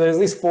there's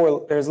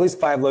at least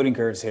 5 loading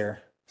curves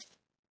here.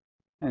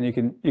 And you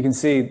can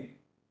see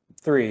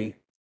 3.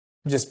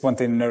 Just one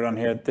thing to note on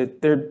here,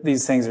 that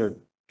these things are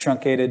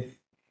truncated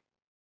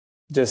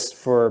just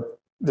for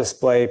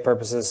display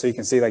purposes. So you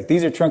can see like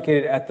these are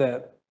truncated at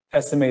the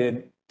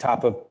estimated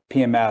top of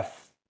PMF,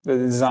 the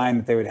design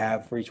that they would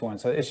have for each one.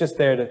 So it's just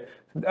there to,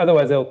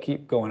 otherwise they'll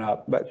keep going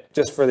up, but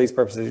just for these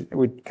purposes,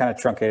 we kind of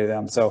truncated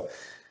them. So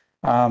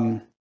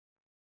the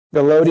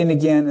loading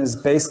again is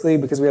basically,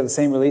 because we have the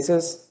same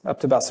releases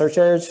up to about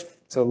surcharge.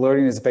 So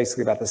loading is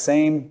basically about the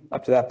same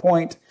up to that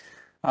point.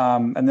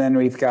 And then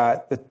we've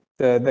got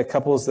the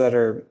couples that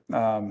are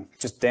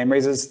just dam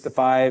raises, the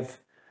 5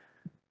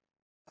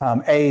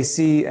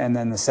 AAC, and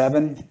then the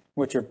 7,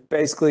 which are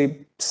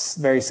basically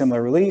very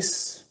similar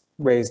release,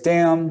 raised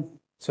dam.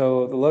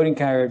 So the loading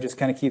curve just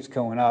kind of keeps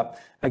going up.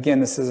 Again,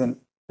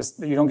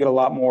 you don't get a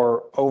lot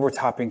more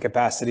overtopping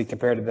capacity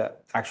compared to the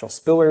actual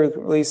spillway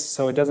release.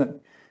 So it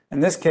doesn't, in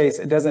this case,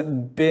 it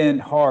doesn't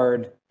bend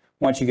hard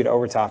once you get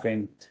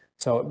overtopping.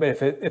 So but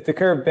if the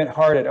curve bent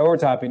hard at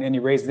overtopping and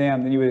you raise the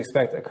dam, then you would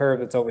expect a curve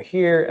that's over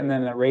here and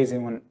then a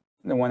raising one,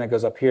 the one that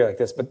goes up here like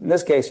this. But in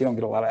this case, you don't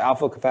get a lot of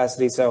outflow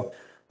capacity. So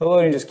the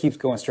loading just keeps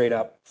going straight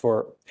up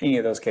for any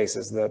of those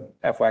cases, the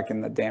FWAC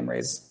and the dam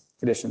raise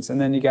conditions. And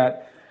then you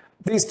got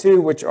these two,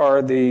 which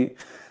are the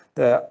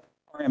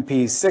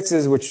RMP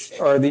 6s, which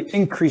are the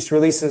increased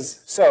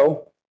releases.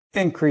 So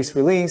increased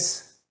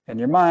release, in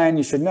your mind,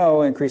 you should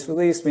know increased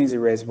release means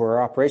your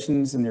reservoir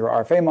operations and your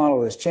RFA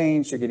model has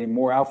changed. You're getting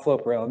more outflow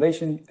per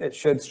elevation. It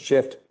should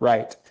shift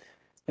right.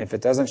 If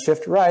it doesn't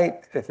shift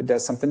right, if it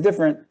does something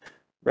different,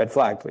 red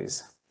flag,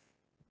 please.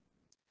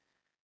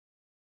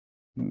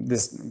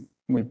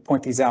 We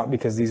point these out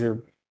because these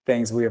are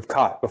things we have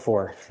caught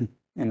before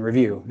in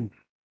review.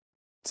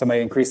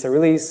 Somebody increased their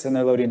release and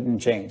their loading didn't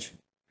change.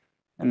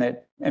 And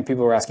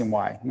people were asking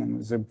why, and it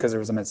was because there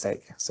was a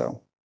mistake.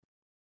 So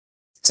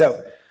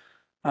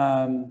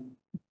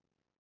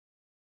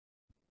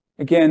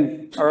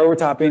again, our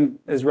overtopping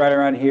is right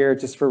around here,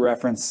 just for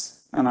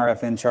reference on our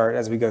FN chart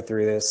as we go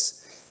through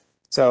this.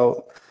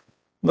 So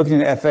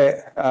looking at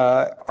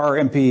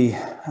RMP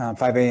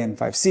 5A and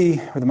 5C,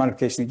 where the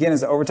modification again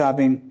is the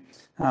overtopping.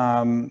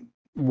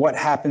 What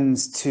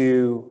happens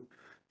to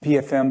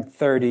PFM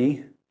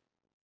 30?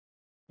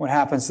 What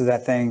happens to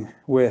that thing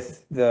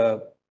with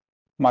the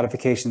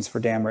modifications for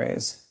dam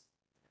raise?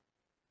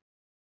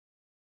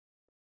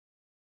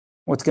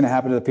 What's going to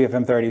happen to the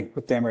PFM 30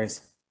 with dam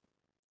raise?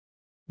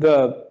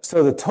 So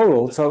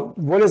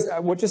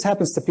what just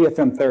happens to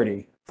PFM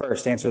 30?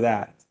 First, answer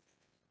that.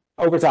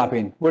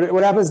 Overtopping.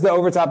 What happens to the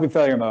overtopping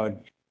failure mode?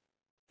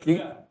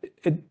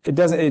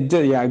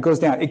 It goes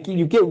down.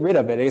 You get rid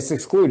of it. It's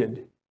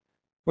excluded.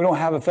 We don't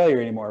have a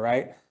failure anymore,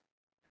 right?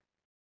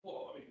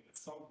 Well, I mean,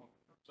 it's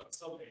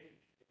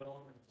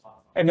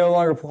It no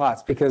longer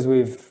plots because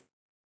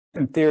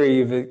in theory,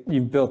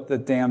 you've built the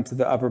dam to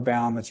the upper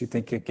bound that you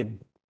think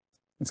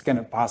it's going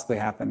to possibly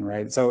happen,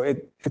 right? So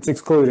it's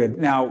excluded.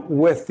 Now,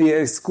 with the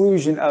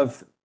exclusion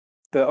of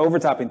the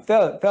overtopping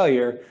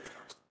failure,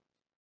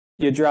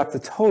 you drop the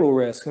total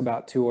risk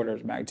about 2 orders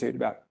of magnitude,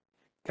 about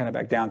kind of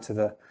back down to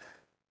the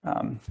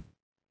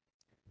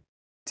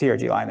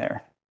TRG line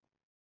there.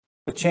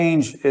 The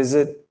change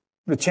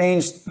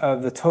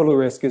of the total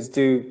risk is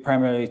due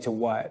primarily to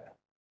what?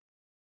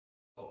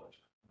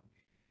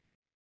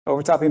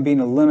 Overtopping being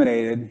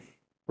eliminated,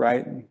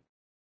 right?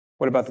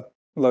 What about the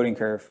loading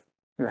curve,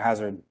 your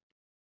hazard?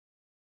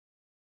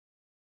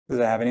 Does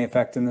that have any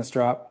effect in this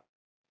drop?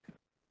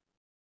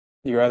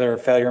 Your other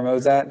failure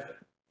modes at?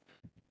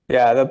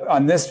 Yeah,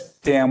 on this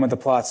dam with the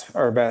plots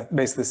are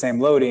basically the same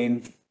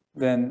loading,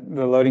 then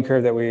the loading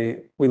curve that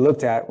we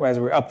looked at as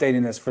we're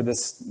updating this for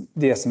this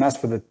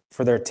DSMS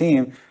for their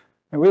team,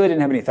 it really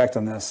didn't have any effect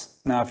on this.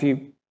 Now, if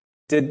you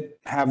did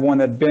have one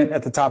that bent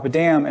at the top of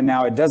dam and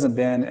now it doesn't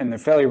bend and the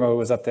failure mode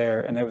was up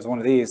there and it was one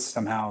of these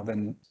somehow,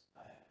 then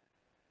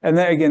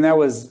again,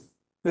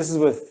 this is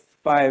with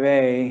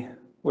 5A,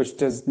 which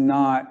does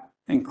not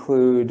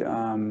include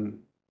the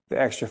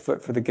extra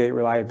foot for the gate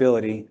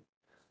reliability.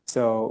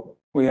 So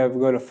we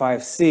go to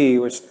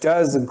 5C, which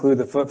does include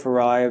the foot for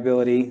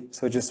reliability.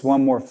 So just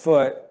one more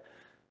foot,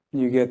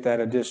 you get that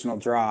additional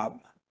drop.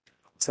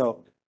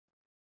 So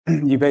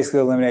you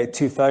basically eliminate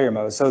 2 failure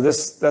modes. So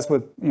that's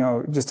what,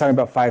 just talking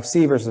about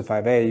 5C versus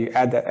 5A, you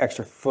add that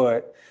extra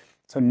foot.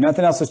 So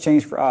nothing else has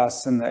changed for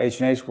us in the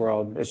H&H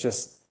world. It's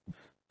just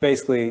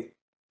basically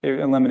it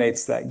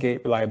eliminates that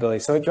gate reliability.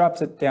 So it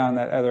drops it down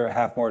that other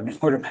half more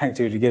order of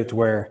magnitude to get it to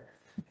where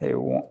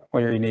you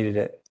needed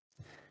it.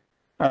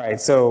 All right,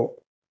 so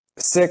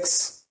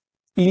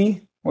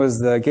 6E was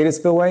the gated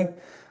spillway.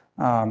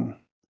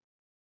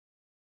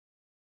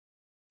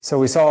 So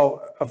we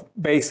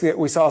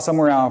saw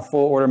somewhere around a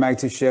full order of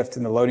magnitude shift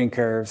in the loading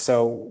curve.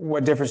 So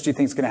what difference do you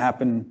think is going to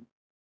happen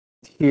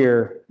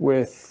here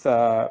with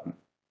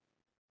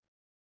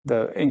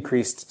the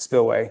increased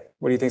spillway.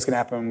 What do you think is going to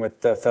happen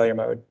with the failure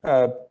mode?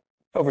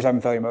 Overtime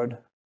and failure mode.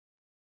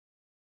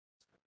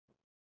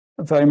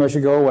 The failure mode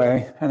should go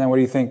away. And then what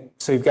do you think?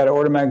 So you've got an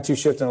order of magnitude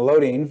shift in the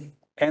loading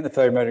and the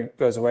failure mode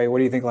goes away. What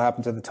do you think will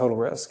happen to the total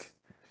risk?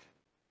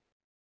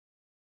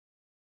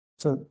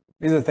 So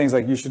these are the things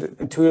like you should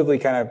intuitively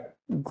kind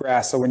of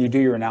grasp. So when you do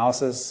your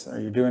analysis or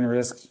you're doing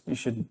risk, you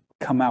should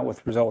come out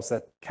with results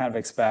that kind of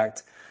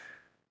expect,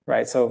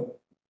 right? So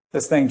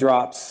this thing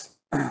drops.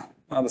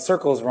 Well, the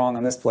circle is wrong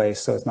on this place,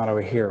 so it's not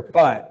over here.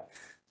 But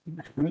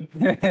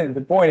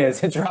the point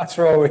is, it drops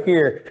from over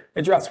here.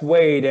 It drops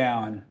way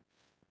down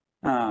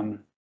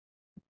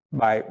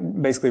by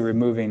basically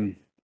removing.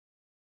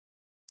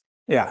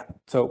 Yeah,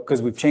 so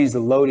because we've changed the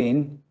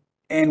loading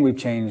and we've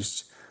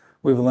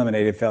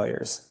eliminated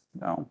failures.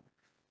 No.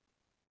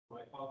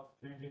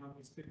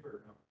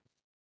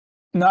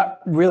 Not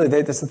really.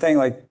 That's the thing.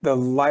 Like the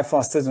life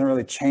loss doesn't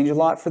really change a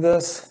lot for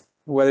this,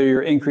 whether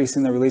you're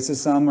increasing the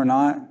releases some or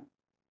not.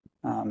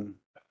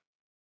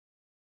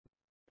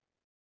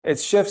 It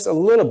shifts a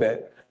little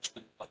bit.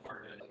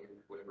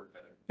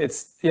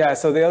 Yeah.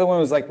 So the other one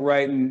was like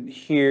right in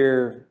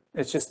here.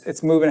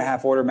 It's moving a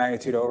half order of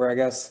magnitude over, I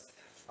guess.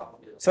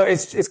 So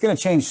it's going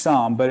to change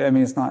some, but I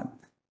mean it's not.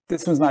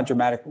 This one's not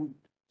dramatic.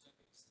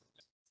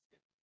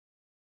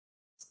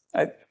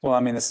 Well, I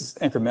mean, this is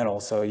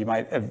incremental, so you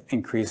might have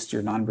increased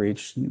your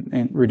non-breach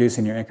and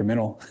reducing your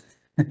incremental.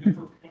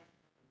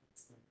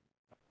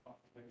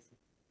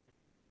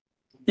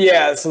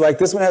 Yeah, so like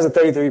this one has a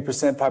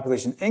 33%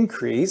 population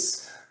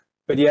increase,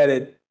 but yet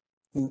it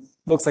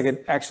looks like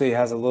it actually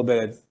has a little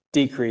bit of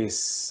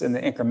decrease in the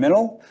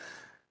incremental.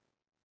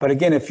 But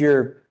again,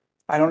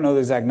 I don't know the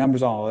exact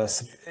numbers on all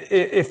this.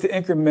 If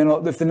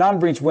the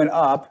non-breach went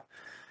up,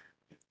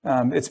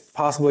 it's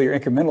possible your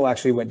incremental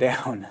actually went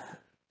down.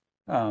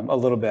 A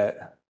little bit.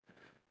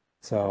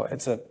 So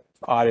it's an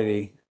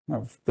oddity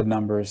of the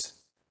numbers.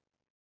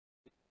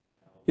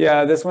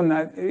 Yeah, this one,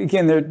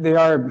 again, they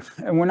are,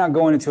 and we're not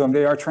going into them,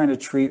 they are trying to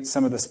treat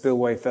some of the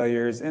spillway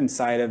failures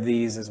inside of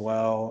these as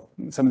well,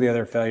 some of the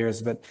other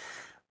failures, but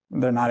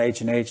they're not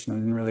H&H and I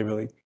didn't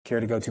really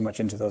care to go too much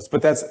into those,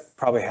 but that's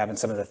probably having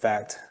some of the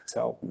effect.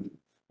 So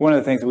one of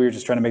the things that we were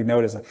just trying to make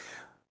note is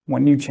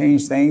when you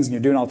change things and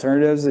you're doing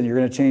alternatives and you're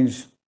going to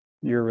change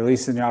your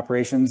release in your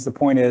operations, the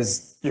point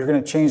is you're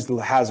going to change the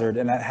hazard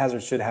and that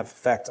hazard should have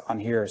effect on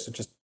here. So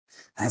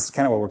that's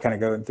kind of what we're kind of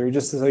going through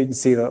just so you can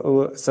see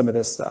some of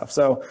this stuff.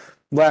 So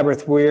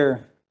labyrinth,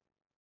 we're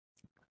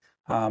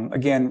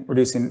again,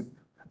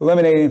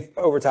 eliminating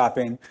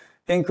overtopping,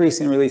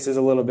 increasing releases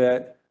a little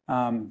bit,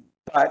 and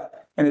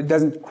it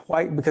doesn't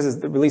quite, because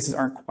the releases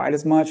aren't quite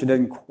as much, it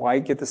doesn't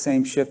quite get the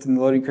same shift in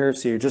the loading curve.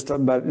 So you're just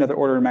about another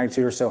order of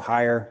magnitude or so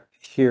higher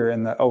here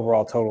in the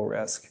overall total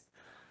risk.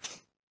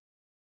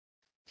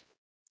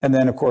 And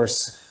then, of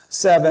course,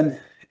 7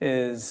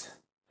 is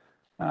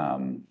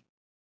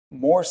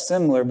more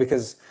similar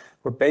because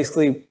we're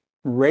basically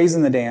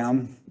raising the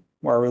dam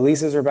where our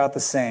releases are about the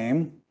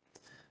same.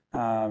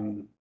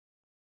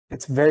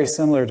 It's very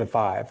similar to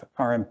 5,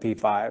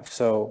 RMP5,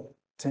 so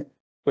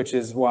which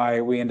is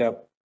why we end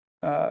up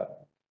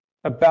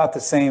about the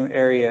same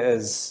area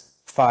as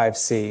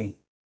 5C,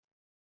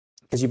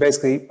 because you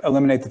basically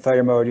eliminate the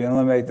failure mode, you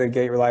eliminate the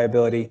gate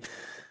reliability.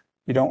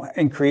 You don't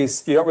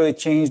really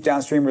change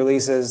downstream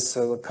releases,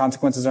 so the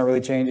consequences aren't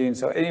really changing.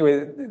 So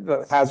anyway,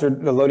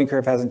 the loading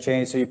curve hasn't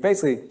changed. So you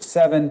basically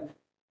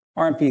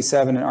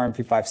RMP7 and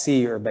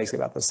RMP5C are basically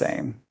about the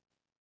same.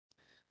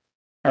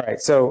 All right,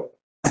 so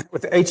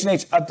with the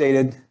H&H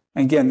updated,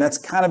 again, that's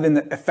kind of in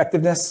the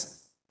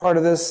effectiveness part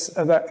of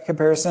that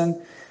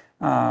comparison.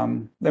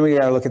 Then we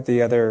gotta look at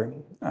the other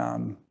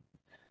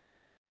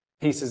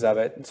pieces of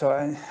it. So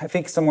I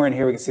think somewhere in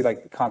here we can see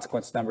like the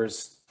consequence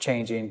numbers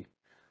changing.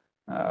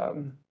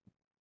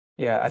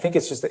 Yeah, I think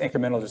it's just the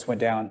incremental just went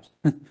down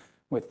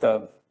with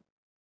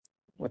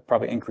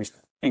probably increased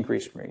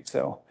rate.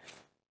 So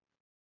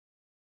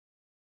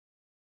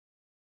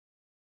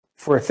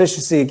for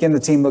efficiency, again, the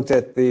team looked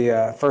at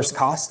the first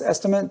cost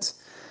estimate.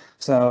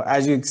 So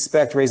as you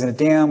expect, raising a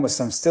dam with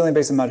some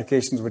stilling-based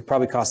modifications would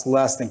probably cost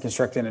less than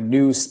constructing a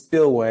new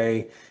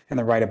spillway in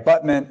the right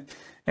abutment.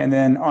 And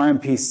then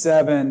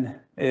RMP7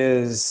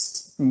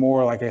 is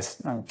more like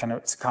it's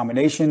a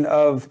combination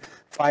of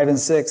 5 and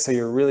 6, so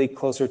you're really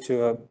closer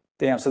to a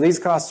dam. So these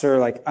costs are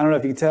like, I don't know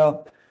if you can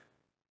tell.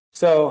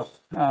 So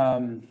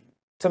some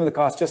of the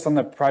costs just on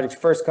the project's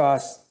first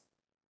cost,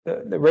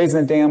 the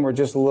raising the dam were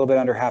just a little bit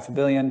under $500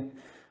 million,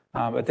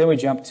 but then we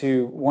jumped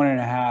to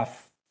 1.5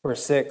 for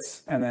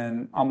 6, and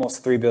then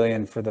almost $3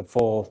 billion for the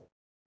full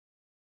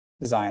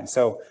design.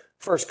 So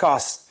first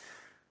cost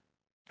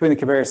between the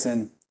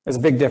comparison is a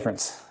big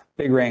difference,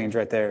 big range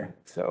right there.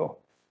 So,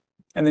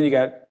 and then you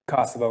got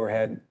cost of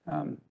overhead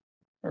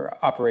or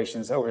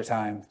operations over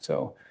time.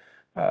 So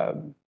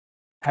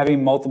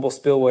having multiple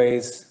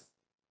spillways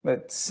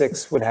that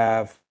 6 would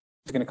have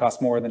is going to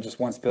cost more than just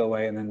one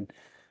spillway, and then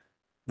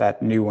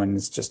that new one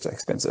is just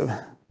expensive.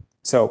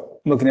 So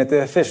looking at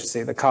the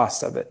efficiency, the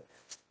cost of it,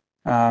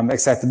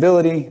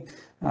 acceptability,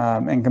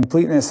 and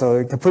completeness.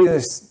 So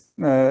completeness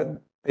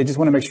they just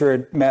want to make sure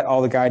it met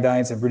all the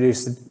guidelines and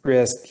reduced the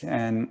risk.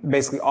 And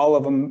basically all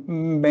of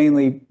them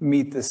mainly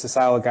meet the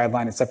societal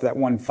guideline, except for that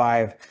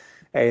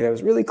 1.5A that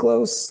was really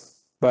close,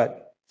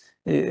 but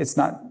it's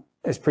not,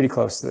 it's pretty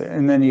close to it.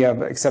 And then you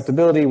have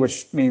acceptability,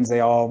 which means they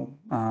all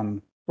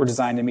were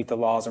designed to meet the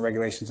laws and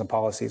regulations and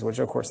policies, which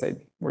of course they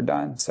were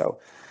done. So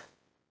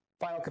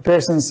final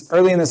comparisons,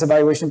 early in this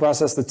evaluation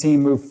process, the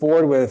team moved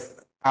forward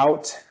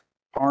without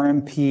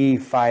RMP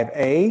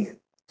 5A,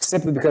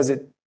 simply because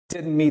it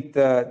didn't meet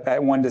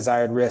that one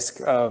desired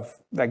risk of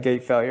that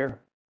gate failure.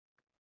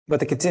 But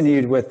they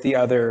continued with the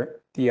other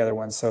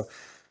ones. So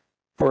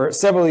for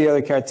several of the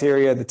other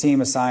criteria, the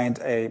team assigned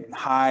a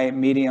high,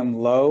 medium,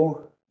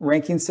 low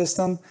ranking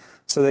system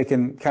so they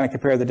can kind of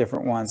compare the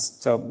different ones.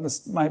 So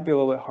this might be a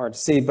little bit hard to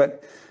see,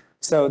 but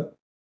so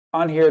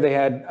on here they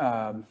had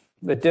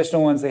the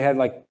additional ones. They had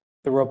like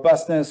the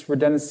robustness,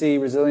 redundancy,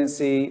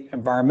 resiliency,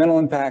 environmental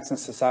impacts, and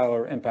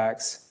societal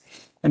impacts.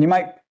 And you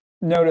might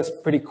notice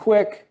pretty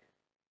quick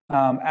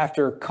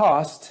after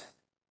cost,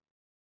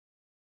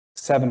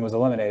 7 was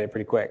eliminated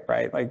pretty quick,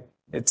 right? Like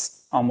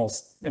it's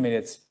almost, I mean,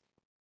 it's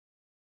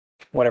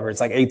whatever, it's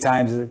like 8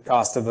 times the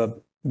cost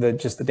of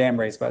just the dam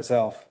raise by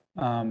itself.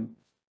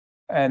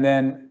 And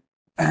then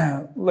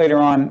later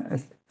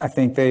on, I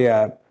think they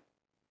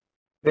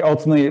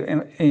ultimately,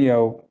 you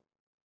know,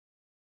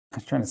 I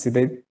was trying to see,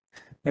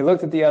 they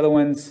looked at the other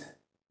ones,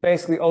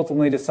 basically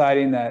ultimately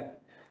deciding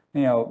that,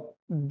 you know,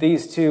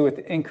 these two with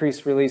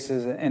increased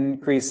releases and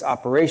increased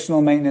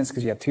operational maintenance,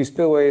 because you have 2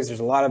 spillways, there's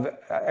a lot of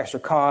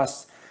extra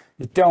costs.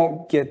 You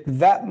don't get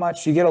that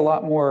much, you get a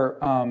lot more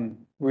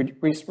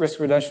risk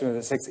reduction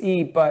with the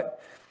 6E,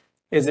 but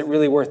is it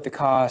really worth the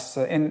cost?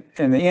 So in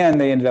the end,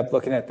 they ended up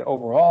looking at the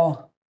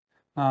overall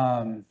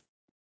final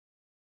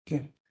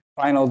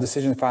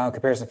decision, final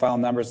comparison, final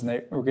numbers,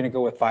 and we're going to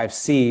go with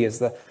 5C as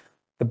the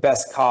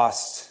best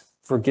cost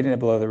for getting it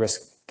below the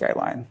risk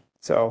guideline.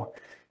 So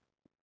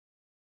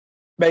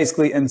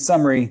basically, in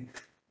summary,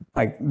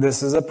 like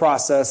this is a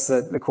process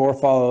that the Corps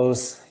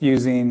follows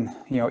using,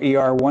 you know,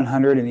 ER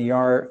 100 and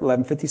ER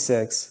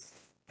 1156,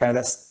 kind of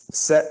that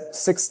set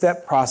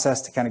 6-step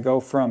process to kind of go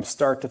from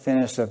start to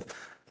finish of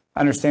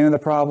understanding the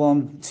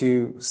problem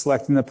to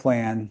selecting the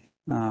plan,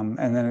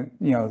 and then,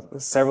 you know,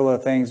 several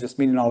other things, just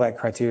meeting all that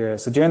criteria.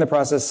 So during the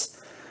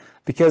process,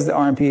 because the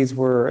RMPs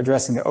were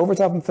addressing the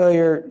overtopping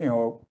failure, you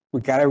know,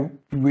 we got to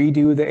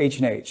redo the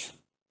H&H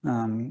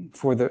and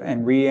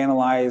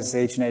reanalyze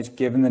H&H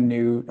given the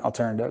new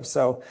alternative.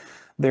 So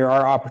there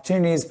are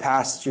opportunities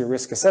past your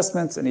risk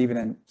assessments and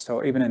even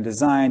in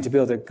design to be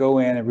able to go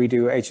in and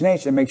redo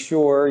H&H and make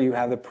sure you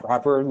have the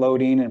proper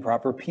loading and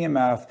proper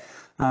PMF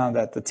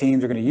that the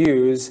teams are going to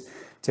use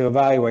to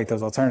evaluate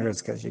those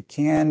alternatives, because you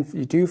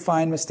do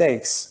find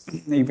mistakes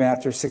even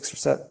after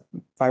 5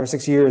 or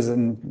 6 years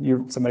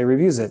and somebody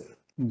reviews it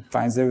and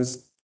finds there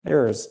was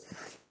errors.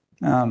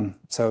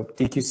 So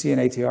DQC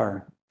and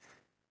ATR,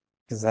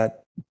 because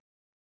that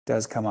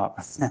does come up.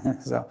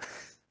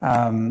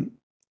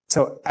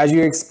 So as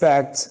you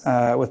expect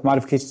with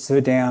modifications to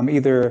a dam,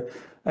 either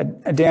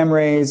a dam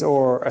raise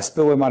or a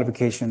spillway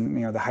modification,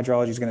 you know, the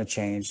hydrology is going to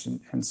change,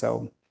 and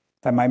so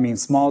that might mean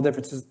small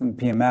differences in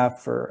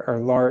PMF or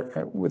large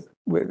with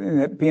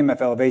PMF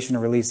elevation or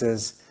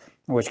releases,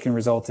 which can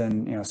result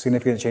in, you know,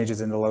 significant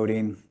changes in the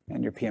loading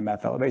and your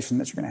PMF elevation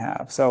that you're going to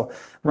have. So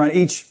run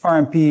each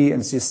RMP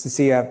and just to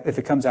see if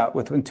it comes out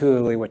with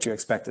intuitively what you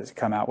expect it to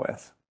come out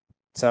with.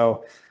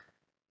 So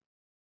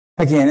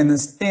again, in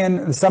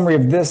the summary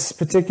of this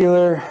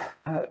particular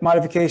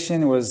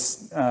modification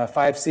was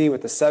 5C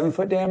with the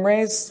 7-foot dam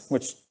raise,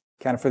 which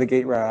kind of for the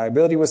gate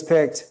reliability was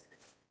picked.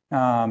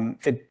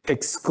 It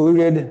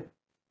excluded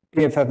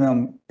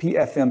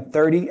PFM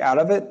 30 out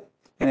of it,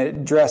 and it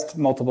addressed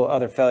multiple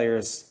other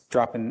failures,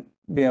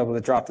 being able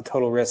to drop the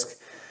total risk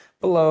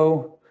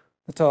below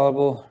the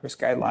tolerable risk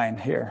guideline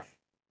here.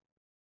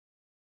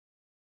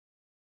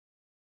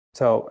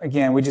 So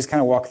again, we just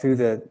kind of walk through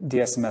the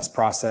DSMS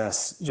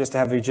process just to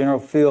have a general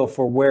feel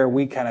for where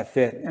we kind of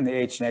fit in the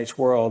H&H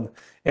world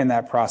in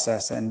that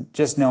process, and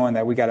just knowing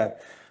that you got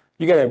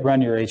to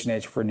run your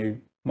H&H for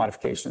new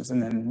modifications,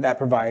 and then that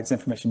provides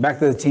information back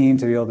to the team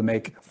to be able to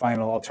make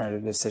final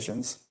alternative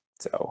decisions.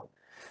 So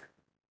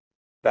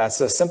that's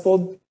a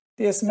simple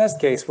DSMS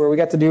case where we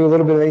got to do a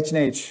little bit of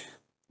H&H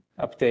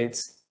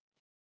updates.